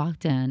I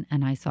walked in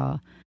and I saw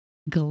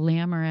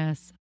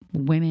glamorous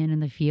women in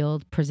the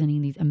field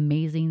presenting these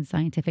amazing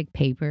scientific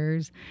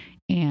papers,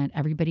 and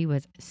everybody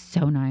was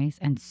so nice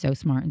and so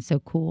smart and so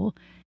cool.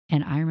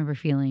 And I remember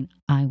feeling,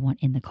 I want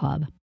in the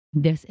club.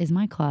 This is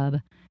my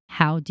club.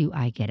 How do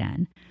I get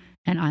in?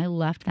 And I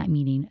left that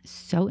meeting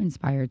so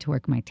inspired to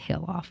work my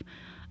tail off.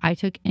 I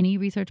took any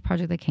research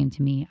project that came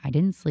to me. I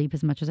didn't sleep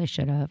as much as I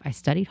should have. I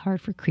studied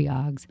hard for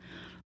CREOGs,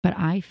 but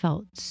I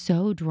felt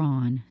so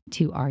drawn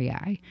to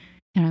REI.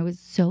 And I was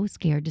so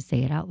scared to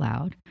say it out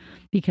loud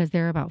because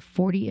there are about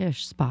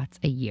 40-ish spots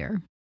a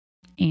year.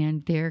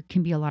 And there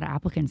can be a lot of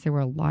applicants. There were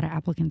a lot of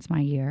applicants my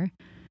year.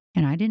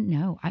 And I didn't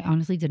know. I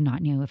honestly did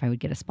not know if I would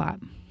get a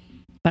spot.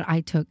 But I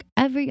took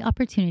every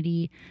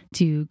opportunity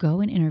to go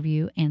and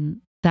interview.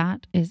 And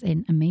that is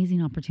an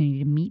amazing opportunity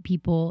to meet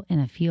people in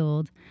the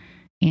field.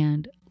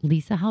 And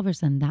Lisa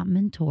Halverson, that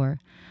mentor,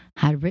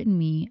 had written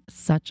me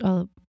such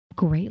a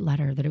great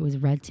letter that it was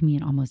read to me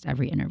in almost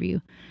every interview.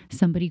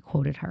 Somebody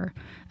quoted her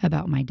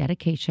about my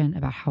dedication,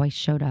 about how I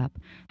showed up,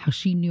 how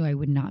she knew I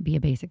would not be a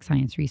basic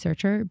science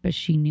researcher, but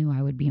she knew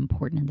I would be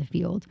important in the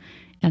field.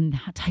 And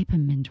that type of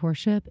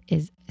mentorship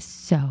is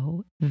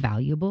so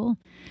valuable.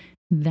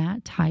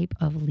 That type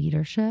of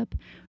leadership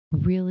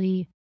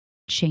really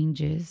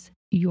changes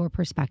your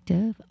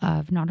perspective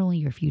of not only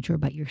your future,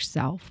 but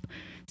yourself.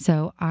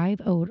 So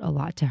I've owed a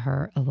lot to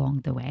her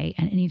along the way.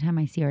 And anytime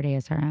I see her at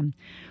ASRM,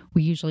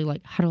 we usually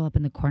huddle up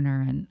in the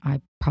corner and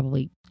I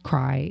probably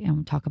cry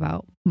and talk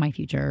about my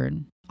future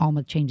and all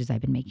the changes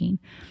I've been making.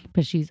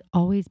 But she's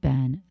always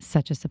been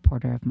such a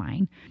supporter of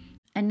mine.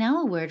 And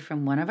now a word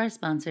from one of our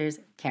sponsors,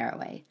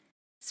 Caraway.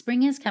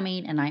 Spring is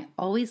coming, and I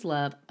always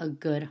love a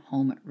good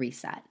home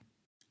reset.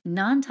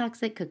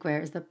 Non-toxic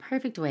cookware is the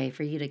perfect way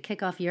for you to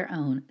kick off your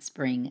own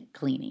spring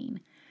cleaning.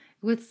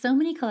 With so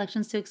many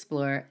collections to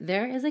explore,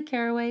 there is a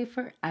Caraway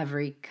for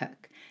every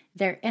cook.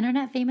 Their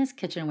internet-famous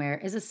kitchenware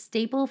is a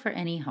staple for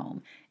any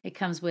home. It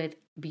comes with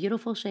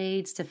beautiful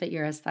shades to fit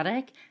your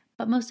aesthetic,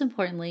 but most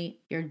importantly,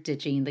 you're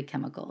ditching the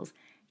chemicals.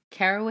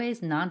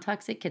 Caraway's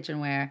non-toxic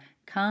kitchenware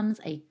comes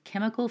a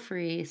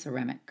chemical-free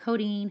ceramic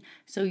coating,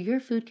 so your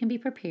food can be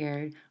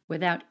prepared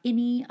without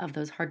any of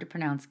those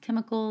hard-to-pronounce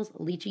chemicals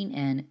leaching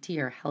in to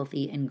your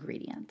healthy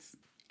ingredients.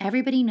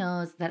 Everybody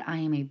knows that I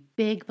am a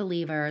big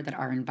believer that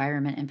our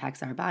environment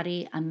impacts our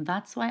body, and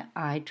that's why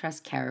I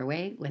trust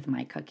Caraway with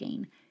my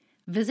cooking.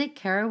 Visit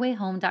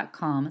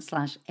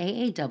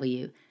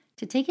carawayhome.com/AAW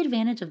to take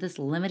advantage of this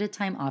limited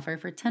time offer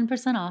for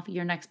 10% off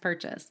your next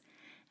purchase.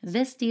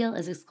 This deal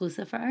is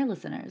exclusive for our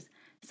listeners,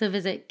 so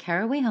visit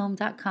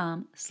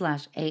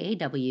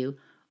carawayhome.com/AAW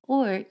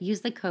or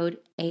use the code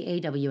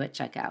AAW at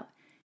checkout.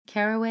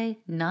 Caraway,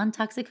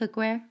 non-toxic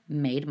cookware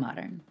made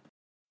modern.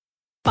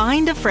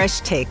 Find a fresh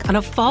take on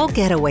a fall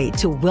getaway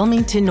to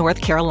Wilmington, North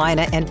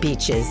Carolina and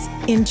beaches.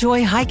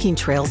 Enjoy hiking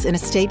trails in a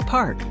state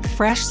park,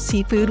 fresh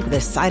seafood with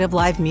a side of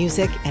live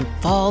music, and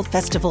fall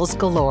festivals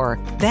galore.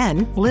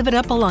 Then live it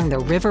up along the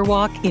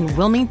Riverwalk in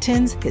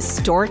Wilmington's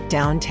historic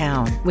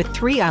downtown. With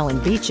 3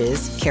 island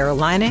beaches,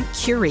 Carolina,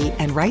 Curie,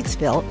 and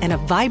Wrightsville, and a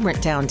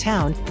vibrant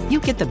downtown, you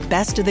get the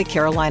best of the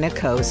Carolina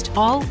coast,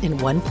 all in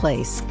one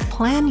place.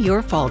 Plan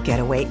your fall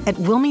getaway at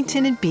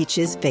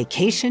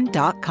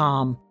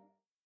WilmingtonandBeachesVacation.com.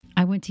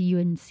 I went to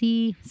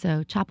UNC,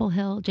 so Chapel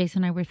Hill.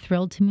 Jason and I were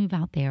thrilled to move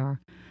out there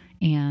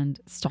and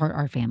start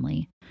our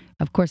family.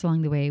 Of course,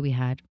 along the way, we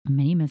had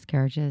many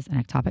miscarriages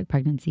and ectopic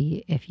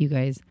pregnancy. If you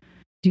guys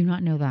do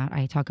not know that,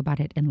 I talk about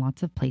it in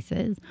lots of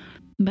places.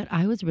 But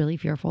I was really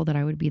fearful that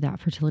I would be that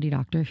fertility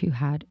doctor who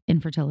had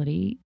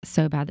infertility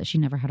so bad that she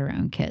never had her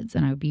own kids,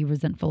 and I would be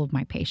resentful of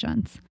my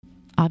patients.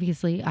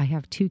 Obviously, I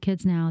have 2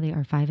 kids now. They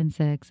are 5 and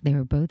 6. They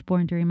were both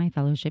born during my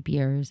fellowship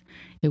years.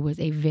 It was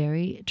a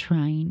very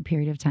trying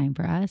period of time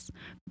for us,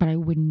 but I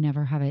would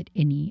never have it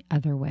any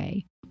other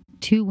way.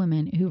 2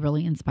 women who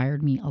really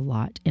inspired me a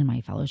lot in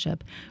my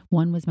fellowship.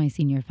 One was my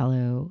senior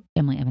fellow,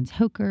 Emily Evans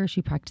Hoker.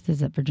 She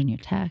practices at Virginia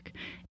Tech.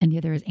 And the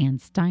other is Ann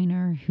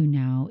Steiner, who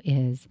now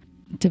is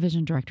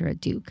division director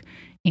at Duke.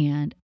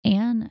 And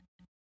Ann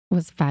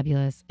was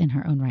fabulous in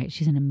her own right.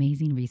 She's an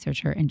amazing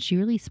researcher, and she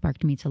really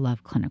sparked me to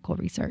love clinical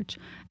research.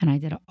 And I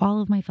did all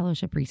of my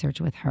fellowship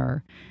research with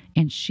her,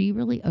 and she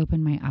really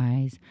opened my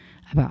eyes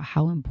about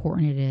how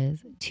important it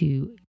is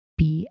to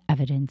be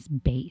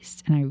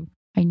evidence-based. And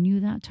I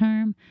knew that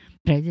term,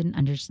 but I didn't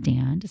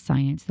understand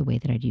science the way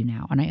that I do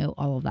now, and I owe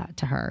all of that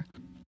to her.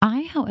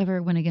 I,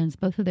 however, went against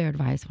both of their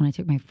advice when I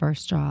took my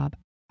first job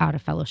out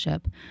of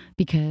fellowship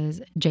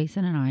because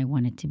Jason and I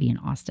wanted to be in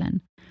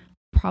Austin.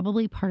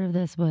 Probably part of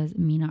this was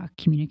me not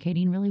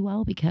communicating really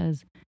well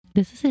because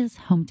this is his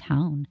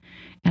hometown.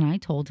 And I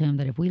told him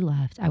that if we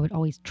left, I would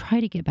always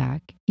try to get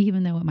back,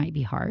 even though it might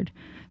be hard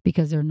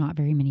because there are not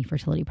very many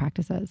fertility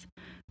practices.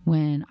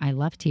 When I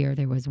left here,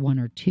 there was 1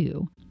 or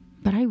 2.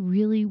 But I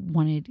really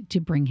wanted to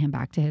bring him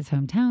back to his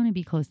hometown and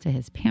be close to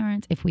his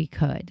parents if we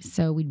could.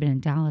 So we'd been in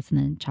Dallas and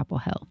then Chapel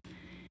Hill.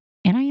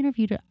 And I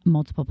interviewed at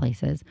multiple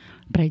places,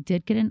 but I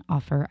did get an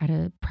offer at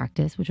a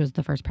practice, which was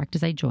the first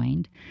practice I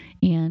joined.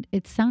 And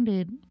it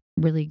sounded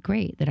really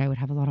great that I would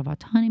have a lot of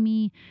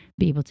autonomy,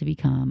 be able to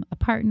become a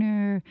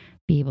partner,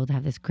 be able to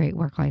have this great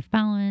work-life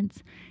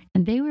balance.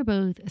 And they were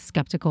both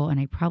skeptical, and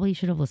I probably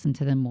should have listened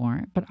to them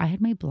more. But I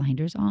had my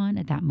blinders on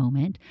at that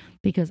moment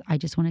because I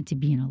just wanted to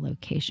be in a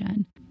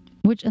location.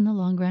 Which in the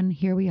long run,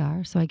 here we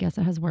are. So I guess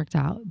it has worked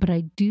out. But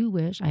I do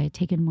wish I had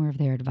taken more of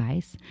their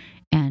advice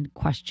and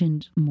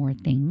questioned more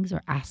things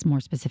or asked more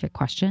specific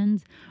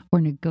questions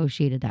or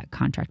negotiated that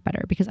contract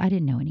better because I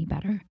didn't know any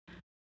better.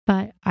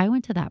 But I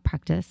went to that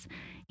practice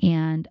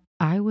and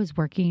I was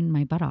working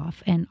my butt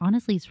off. And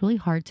honestly, it's really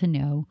hard to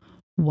know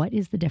what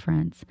is the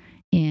difference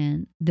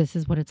in this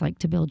is what it's like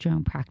to build your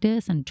own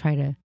practice and try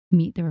to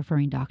meet the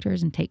referring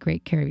doctors and take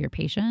great care of your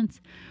patients,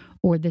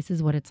 or this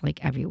is what it's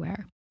like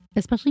everywhere.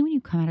 Especially when you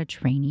come out of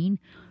training,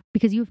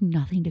 because you have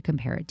nothing to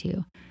compare it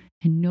to.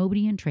 And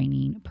nobody in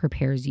training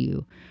prepares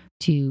you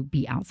to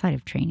be outside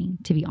of training,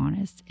 to be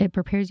honest. It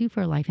prepares you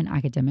for life in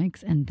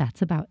academics, and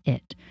that's about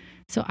it.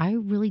 So I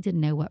really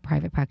didn't know what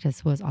private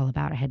practice was all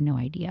about. I had no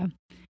idea.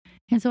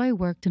 And so I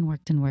worked and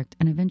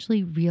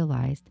eventually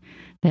realized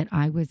that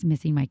I was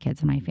missing my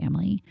kids and my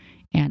family.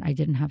 And I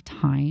didn't have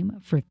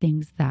time for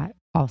things that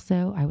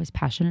also I was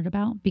passionate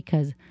about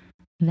because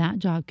that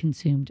job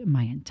consumed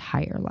my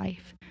entire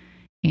life.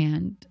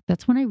 And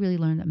that's when I really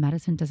learned that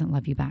medicine doesn't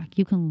love you back.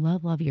 You can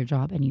love your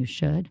job, and you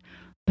should,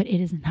 but it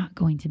is not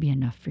going to be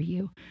enough for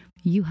you.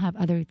 You have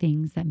other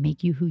things that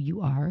make you who you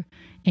are,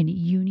 and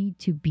you need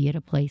to be at a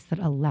place that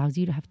allows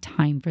you to have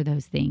time for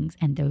those things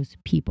and those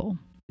people.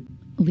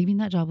 Leaving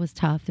that job was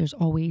tough. There's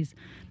always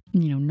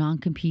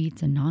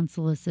non-competes and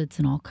non-solicits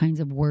and all kinds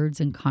of words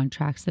and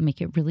contracts that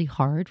make it really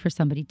hard for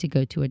somebody to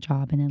go to a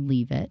job and then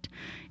leave it.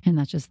 And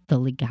that's just the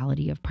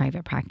legality of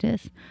private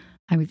practice.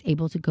 I was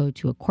able to go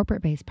to a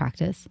corporate-based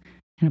practice,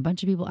 and a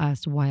bunch of people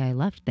asked why I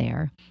left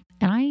there.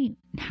 And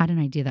I had an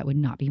idea that would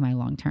not be my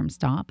long-term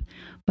stop,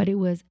 but it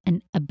was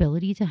an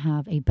ability to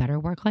have a better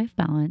work-life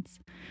balance,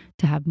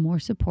 to have more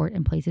support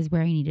in places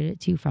where I needed it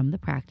to from the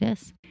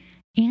practice,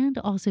 and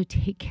also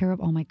take care of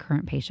all my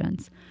current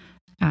patients.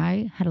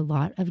 I had a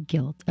lot of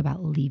guilt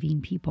about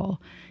leaving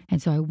people,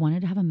 and so I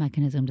wanted to have a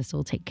mechanism to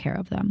still take care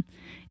of them.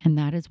 And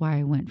that is why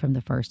I went from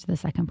the first to the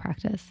second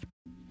practice.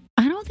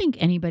 I don't think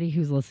anybody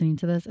who's listening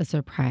to this is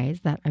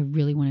surprised that I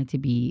really wanted to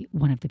be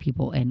one of the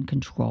people in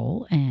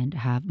control and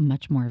have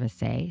much more of a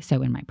say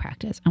in my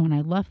practice. And when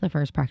I left the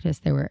first practice,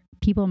 there were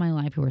people in my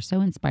life who were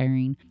so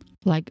inspiring,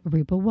 like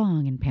Rupa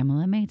Wong and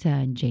Pamela Mehta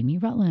and Jamie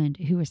Rutland,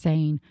 who were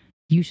saying,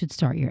 you should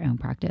start your own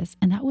practice.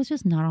 And that was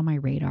just not on my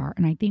radar.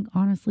 And I think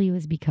honestly, it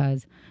was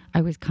because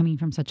I was coming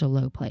from such a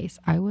low place.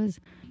 I was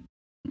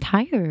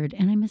tired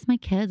and I missed my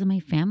kids and my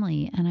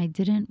family, and I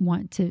didn't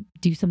want to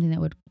do something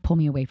that would pull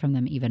me away from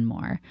them even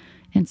more.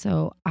 And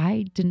so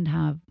I didn't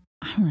have,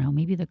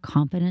 maybe the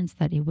confidence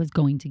that it was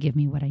going to give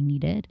me what I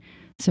needed.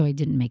 So I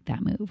didn't make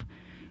that move.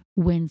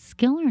 When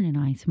Skillern and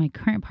I, so my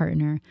current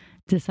partner,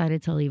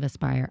 decided to leave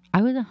Aspire,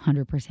 I was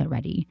 100%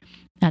 ready.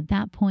 At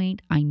that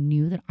point, I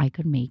knew that I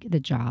could make the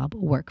job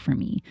work for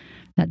me,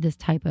 that this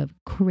type of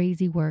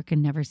crazy work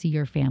and never see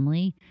your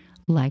family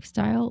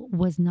lifestyle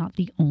was not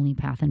the only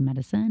path in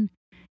medicine.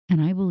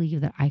 And I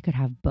believe that I could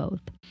have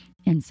both.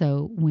 And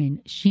so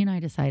when she and I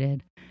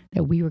decided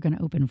that we were going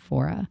to open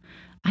Fora,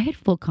 I had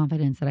full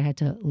confidence that I had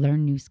to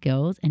learn new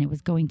skills and it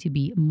was going to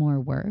be more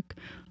work,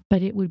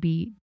 but it would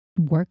be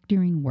work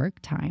during work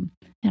time.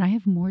 And I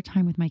have more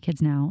time with my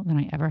kids now than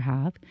I ever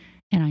have.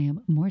 And I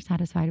am more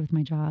satisfied with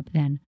my job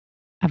than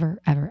ever,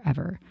 ever,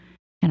 ever.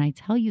 And I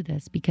tell you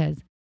this because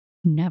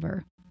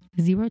never,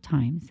 0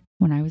 times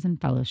when I was in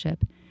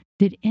fellowship,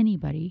 did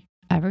anybody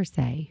ever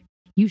say,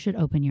 you should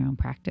open your own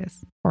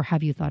practice, or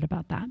have you thought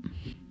about that?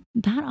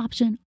 That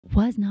option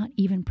was not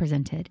even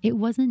presented. It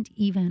wasn't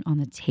even on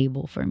the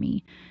table for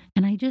me.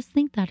 And I just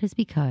think that is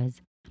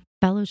because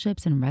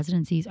fellowships and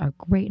residencies are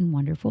great and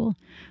wonderful,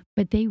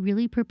 but they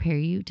really prepare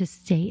you to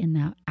stay in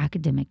that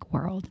academic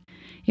world.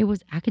 It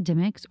was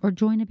academics or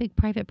join a big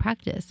private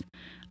practice.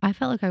 I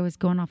felt like I was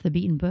going off the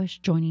beaten bush,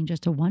 joining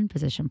just a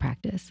 1-physician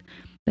practice.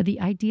 But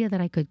the idea that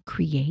I could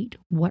create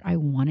what I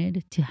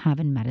wanted to have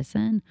in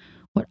medicine,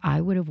 what I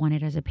would have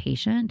wanted as a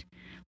patient,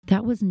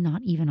 that was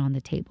not even on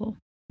the table.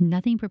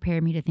 Nothing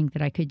prepared me to think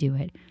that I could do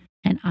it.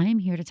 And I am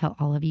here to tell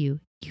all of you,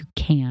 you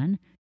can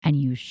and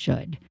you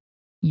should.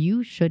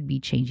 You should be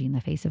changing the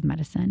face of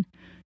medicine.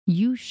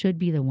 You should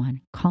be the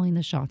one calling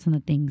the shots on the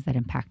things that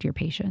impact your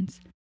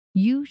patients.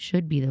 You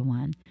should be the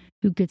one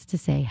who gets to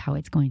say how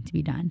it's going to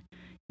be done.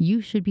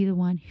 You should be the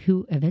one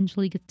who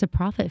eventually gets to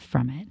profit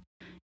from it.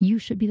 You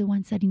should be the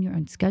one setting your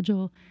own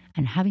schedule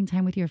and having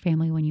time with your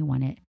family when you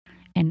want it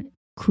and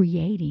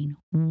creating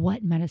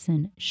what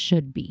medicine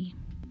should be.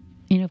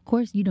 And of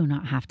course, you do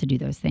not have to do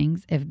those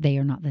things if they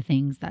are not the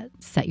things that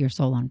set your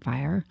soul on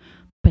fire.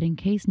 But in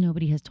case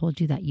nobody has told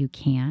you that you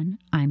can,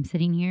 I'm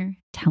sitting here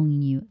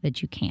telling you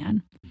that you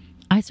can.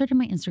 I started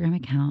my Instagram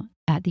account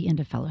at the end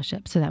of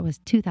fellowship, so that was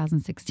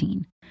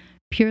 2016,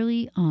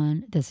 purely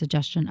on the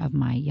suggestion of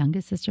my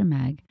youngest sister,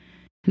 Meg,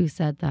 who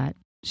said that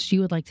she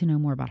would like to know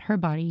more about her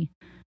body,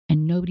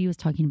 and nobody was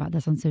talking about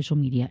this on social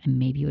media, and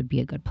maybe it would be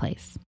a good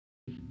place.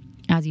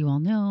 As you all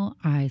know,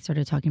 I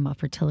started talking about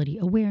fertility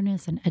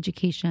awareness and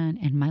education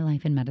and my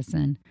life in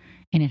medicine,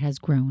 and it has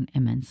grown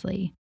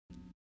immensely.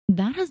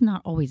 That has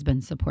not always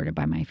been supported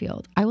by my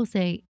field. I will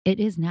say it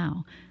is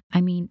now. I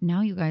mean,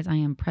 now you guys, I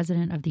am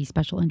president of the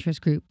special interest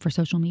group for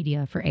social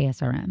media for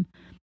ASRM.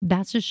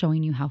 That's just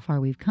showing you how far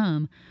we've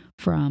come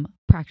from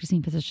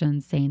practicing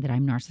physicians saying that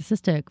I'm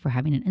narcissistic for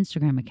having an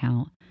Instagram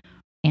account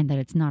and that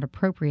it's not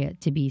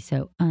appropriate to be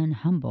so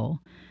unhumble,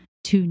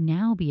 to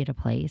now be at a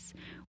place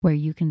where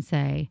you can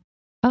say,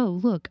 oh,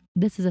 look,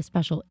 this is a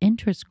special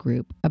interest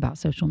group about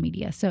social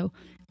media. So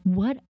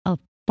what a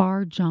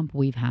far jump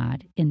we've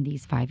had in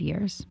these 5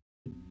 years.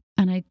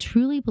 And I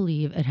truly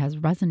believe it has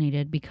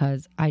resonated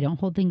because I don't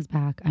hold things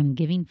back. I'm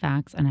giving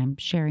facts and I'm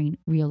sharing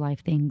real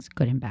life things,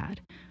 good and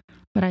bad.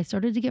 But I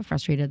started to get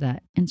frustrated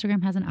that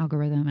Instagram has an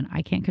algorithm and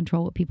I can't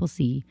control what people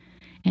see.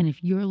 And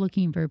if you're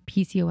looking for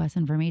PCOS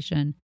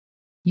information,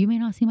 you may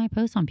not see my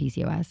posts on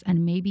PCOS.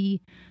 And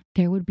maybe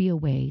there would be a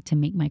way to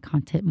make my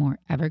content more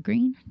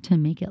evergreen, to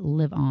make it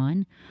live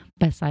on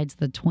besides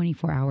the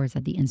 24 hours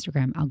that the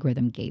Instagram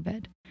algorithm gave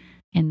it.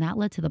 And that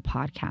led to the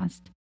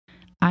podcast.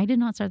 I did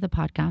not start the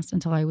podcast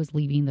until I was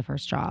leaving the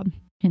first job.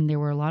 And there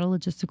were a lot of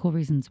logistical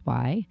reasons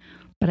why,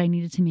 but I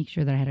needed to make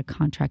sure that I had a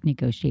contract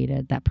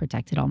negotiated that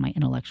protected all my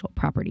intellectual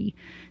property.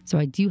 So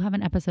I do have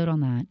an episode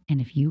on that.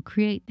 And if you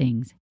create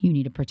things, you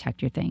need to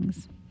protect your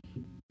things.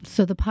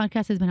 So the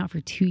podcast has been out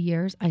for 2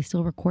 years. I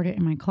still record it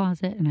in my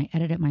closet and I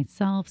edit it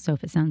myself. So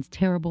if it sounds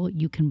terrible,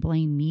 you can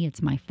blame me.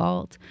 It's my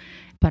fault.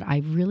 But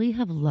I really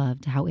have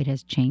loved how it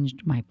has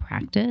changed my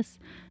practice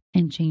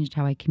and changed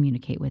how I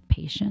communicate with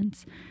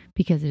patients,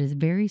 because it is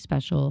very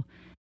special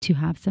to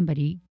have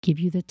somebody give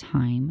you the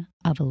time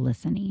of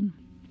listening.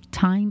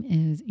 Time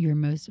is your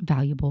most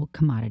valuable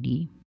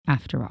commodity,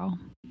 after all.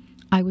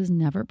 I was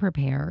never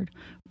prepared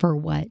for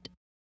what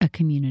a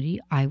community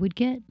I would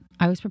get.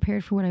 I was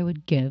prepared for what I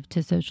would give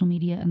to social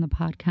media and the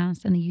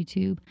podcast and the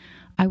YouTube.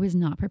 I was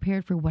not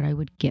prepared for what I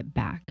would get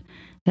back,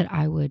 that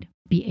I would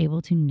be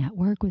able to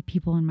network with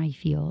people in my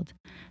field,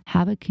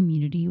 have a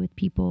community with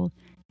people,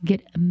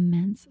 get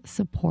immense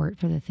support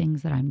for the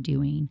things that I'm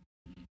doing.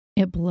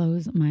 It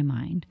blows my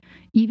mind.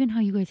 Even how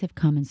you guys have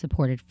come and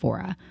supported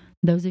Fora.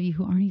 Those of you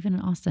who aren't even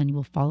in Austin, you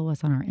will follow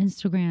us on our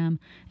Instagram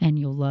and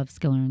you'll love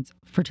Skillern's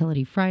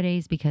Fertility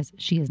Fridays, because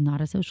she is not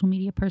a social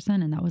media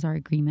person. And that was our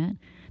agreement,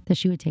 that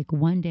she would take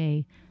one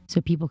day so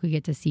people could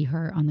get to see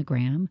her on the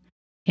gram.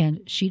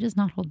 And she does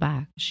not hold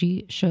back.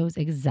 She shows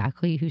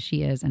exactly who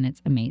she is, and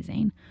it's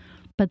amazing.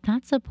 But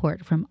that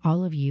support from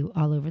all of you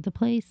all over the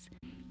place,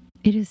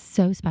 it is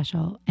so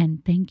special.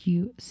 And thank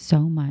you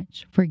so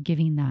much for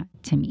giving that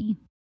to me.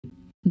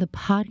 The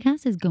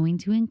podcast is going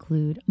to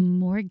include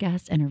more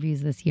guest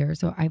interviews this year.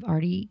 So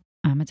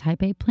I'm a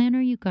type A planner.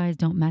 You guys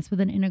don't mess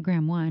with an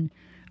Enneagram 1.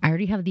 I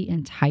already have the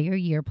entire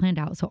year planned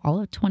out. So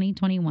all of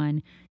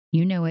 2021,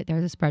 you know it.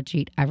 There's a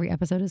spreadsheet. Every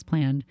episode is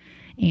planned.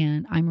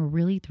 And I'm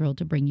really thrilled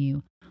to bring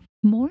you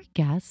more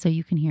guests so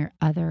you can hear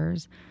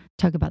others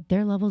talk about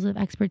their levels of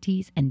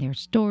expertise and their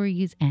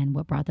stories and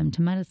what brought them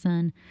to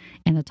medicine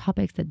and the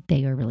topics that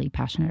they are really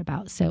passionate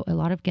about. So a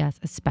lot of guests,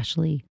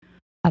 especially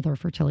other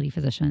fertility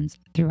physicians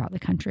throughout the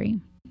country.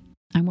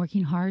 I'm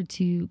working hard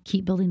to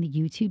keep building the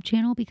YouTube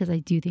channel, because I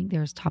do think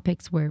there's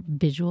topics where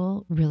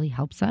visual really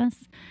helps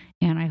us.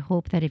 And I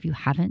hope that if you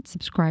haven't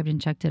subscribed and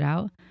checked it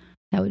out,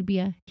 that would be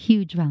a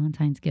huge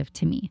Valentine's gift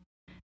to me.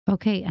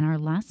 Okay, in our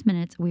last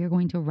minutes, we are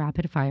going to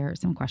rapid fire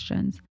some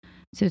questions.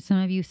 So some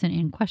of you sent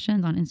in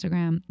questions on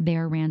Instagram. They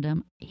are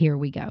random. Here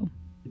we go.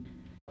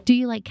 Do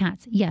you like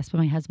cats? Yes, but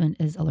my husband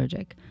is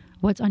allergic.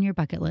 What's on your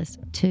bucket list?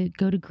 To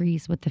go to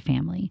Greece with the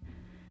family.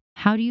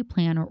 How do you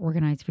plan or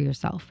organize for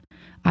yourself?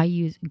 I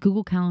use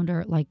Google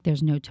Calendar like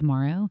there's no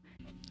tomorrow.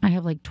 I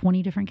have like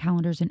 20 different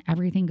calendars and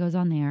everything goes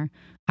on there.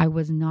 I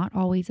was not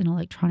always an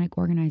electronic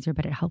organizer,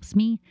 but it helps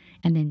me.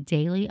 And then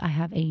daily, I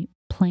have a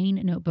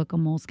plain notebook, a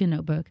moleskin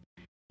notebook.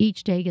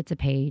 Each day gets a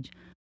page.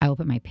 I will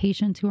put my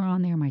patients who are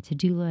on there, my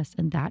to-do list,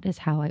 and that is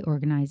how I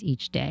organize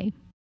each day.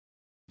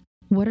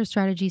 What are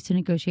strategies to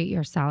negotiate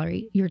your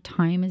salary? Your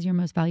time is your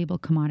most valuable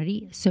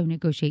commodity, so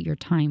negotiate your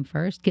time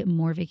first. Get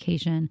more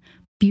vacation,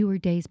 fewer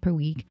days per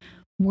week.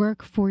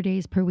 Work 4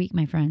 days per week,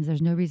 my friends.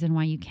 There's no reason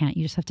why you can't.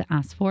 You just have to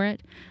ask for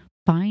it.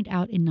 Find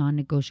out in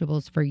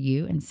non-negotiables for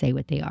you and say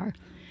what they are.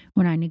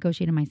 When I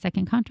negotiated my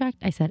second contract,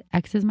 I said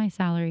X is my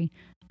salary.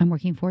 I'm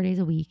working 4 days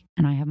a week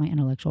and I have my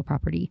intellectual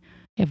property.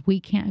 If we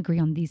can't agree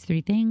on these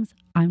 3 things,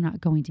 I'm not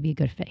going to be a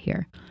good fit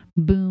here.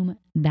 Boom.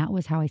 That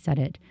was how I said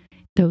it.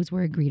 Those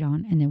were agreed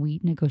on, and then we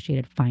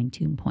negotiated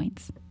fine-tuned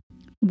points.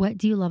 What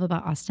do you love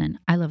about Austin?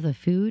 I love the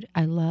food.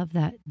 I love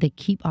that the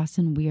Keep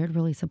Austin Weird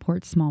really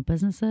supports small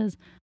businesses.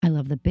 I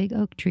love the big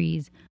oak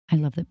trees. I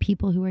love the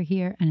people who are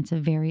here, and it's a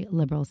very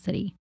liberal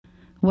city.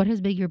 What has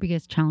been your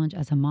biggest challenge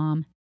as a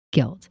mom?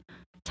 Guilt.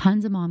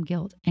 Tons of mom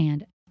guilt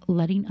and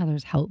letting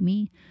others help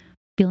me,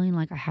 feeling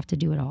like I have to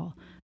do it all.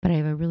 But I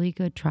have a really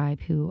good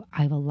tribe who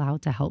I've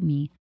allowed to help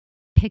me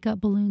pick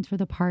up balloons for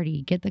the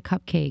party, get the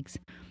cupcakes,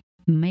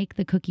 make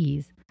the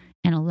cookies,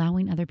 and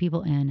allowing other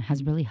people in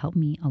has really helped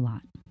me a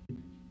lot.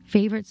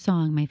 Favorite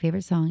song? My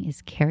favorite song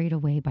is Carried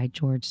Away by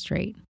George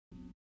Strait.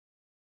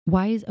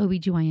 Why is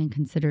OBGYN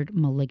considered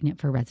malignant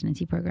for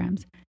residency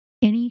programs?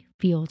 Any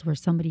field where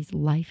somebody's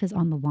life is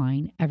on the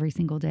line every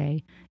single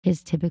day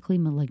is typically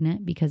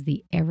malignant because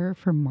the error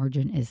for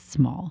margin is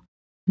small.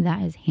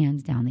 That is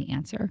hands down the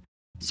answer.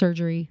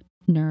 Surgery,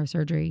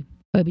 neurosurgery,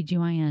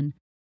 OBGYN.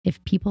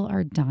 If people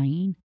are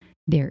dying,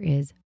 there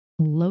is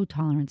low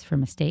tolerance for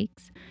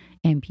mistakes,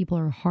 and people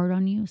are hard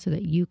on you so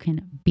that you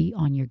can be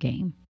on your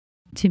game.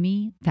 To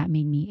me, that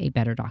made me a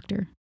better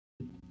doctor.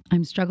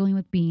 I'm struggling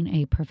with being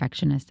a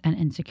perfectionist and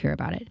insecure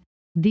about it.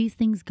 These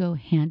things go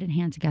hand in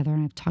hand together,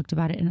 and I've talked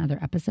about it in other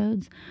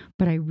episodes,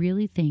 but I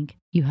really think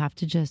you have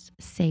to just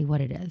say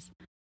what it is.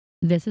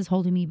 This is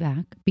holding me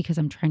back because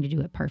I'm trying to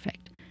do it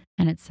perfect.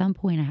 And at some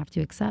point I have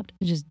to accept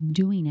just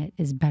doing it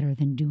is better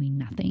than doing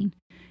nothing,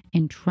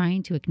 and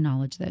trying to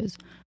acknowledge those.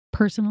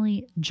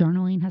 Personally,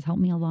 journaling has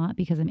helped me a lot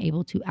because I'm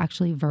able to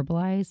actually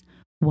verbalize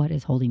what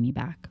is holding me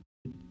back.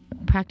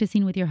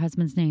 Practicing with your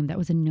husband's name, that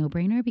was a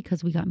no-brainer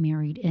because we got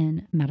married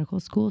in medical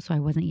school, so I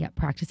wasn't yet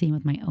practicing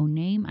with my own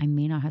name. I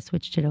may not have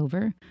switched it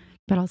over,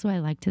 but also I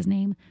liked his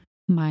name.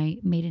 My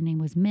maiden name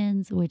was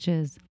Mins, which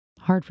is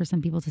hard for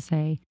some people to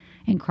say,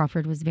 and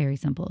Crawford was very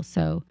simple.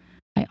 So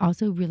I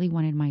also really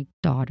wanted my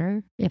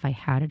daughter, if I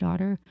had a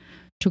daughter,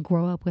 to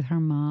grow up with her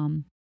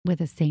mom with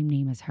the same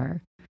name as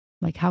her.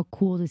 Like, how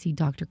cool to see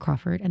Dr.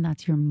 Crawford, and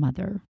that's your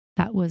mother.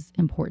 That was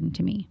important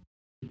to me.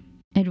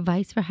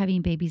 Advice for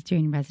having babies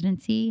during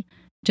residency: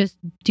 just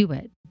do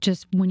it.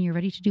 Just when you're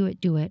ready to do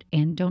it.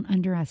 And don't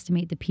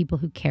underestimate the people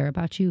who care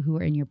about you, who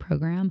are in your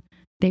program.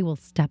 They will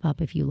step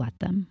up if you let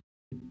them.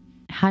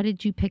 How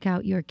did you pick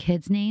out your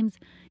kids' names?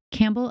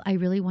 Campbell, I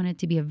really wanted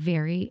to be a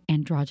very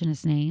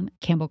androgynous name.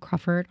 Campbell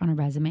Crawford on a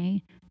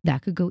resume.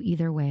 That could go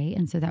either way.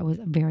 And so that was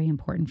very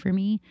important for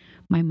me.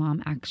 My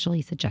mom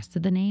actually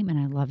suggested the name and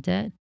I loved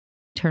it.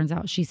 Turns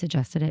out she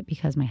suggested it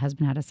because my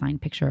husband had a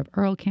signed picture of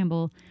Earl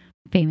Campbell,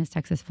 famous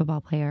Texas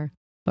football player.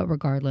 But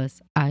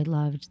regardless, I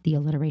loved the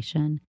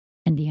alliteration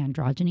and the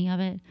androgyny of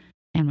it.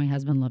 And my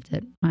husband loved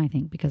it, I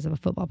think, because of a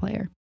football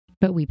player.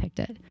 But we picked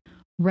it.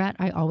 Rhett,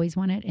 I always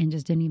wanted and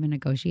just didn't even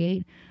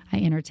negotiate. I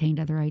entertained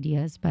other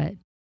ideas, but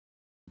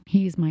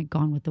he's my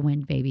Gone with the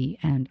Wind baby.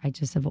 And I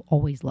just have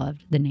always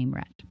loved the name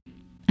Rhett.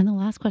 And the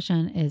last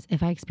question is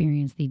if I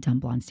experienced the dumb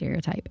blonde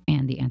stereotype.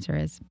 And the answer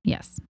is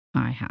yes,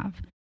 I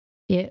have.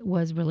 It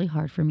was really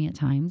hard for me at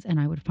times, and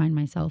I would find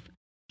myself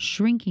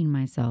shrinking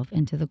myself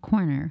into the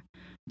corner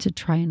to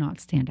try and not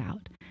stand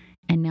out.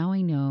 And now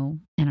I know,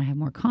 and I have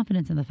more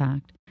confidence in the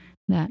fact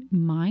that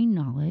my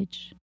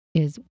knowledge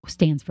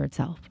stands for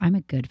itself. I'm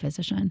a good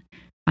physician.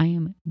 I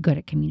am good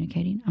at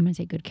communicating. I'm going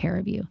to take good care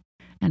of you.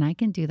 And I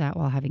can do that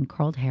while having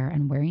curled hair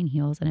and wearing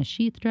heels and a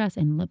sheath dress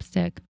and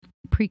lipstick,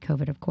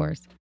 pre-COVID, of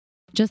course,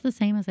 just the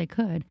same as I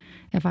could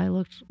if I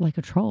looked like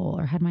a troll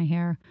or had my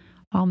hair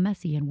all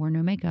messy and wore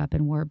no makeup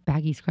and wore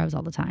baggy scrubs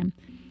all the time.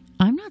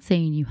 I'm not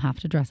saying you have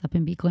to dress up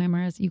and be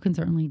glamorous. You can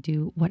certainly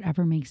do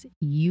whatever makes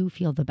you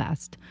feel the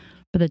best.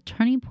 But the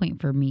turning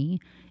point for me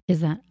is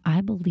that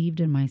I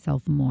believed in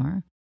myself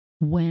more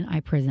when I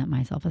present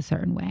myself a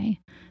certain way.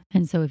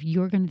 And so if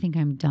you're going to think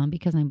I'm dumb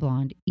because I'm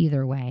blonde,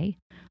 either way,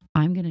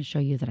 I'm going to show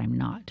you that I'm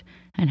not.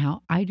 And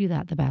how I do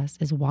that the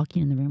best is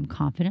walking in the room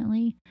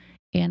confidently,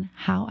 and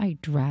how I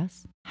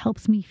dress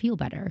helps me feel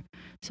better.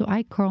 So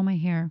I curl my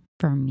hair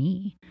for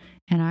me,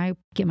 and I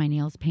get my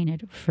nails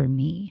painted for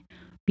me,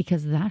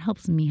 because that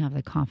helps me have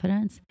the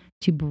confidence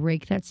to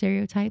break that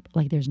stereotype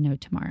like there's no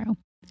tomorrow.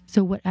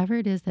 So whatever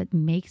it is that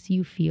makes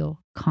you feel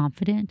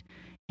confident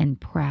and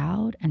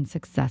proud and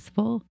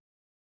successful,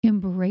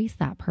 embrace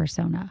that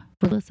persona,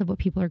 regardless of what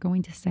people are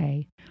going to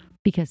say,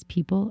 because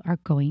people are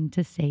going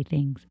to say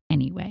things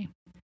anyway.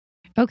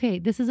 Okay,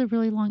 this is a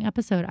really long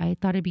episode. I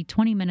thought it'd be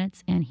 20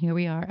 minutes, and here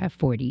we are at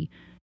 40.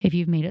 If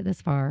you've made it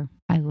this far,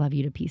 I love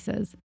you to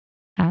pieces.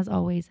 As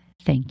always,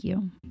 thank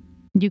you.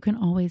 You can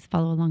always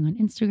follow along on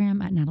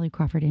Instagram at Natalie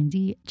Crawford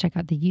MD. Check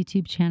out the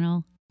YouTube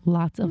channel.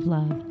 Lots of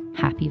love.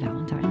 Happy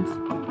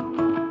Valentine's.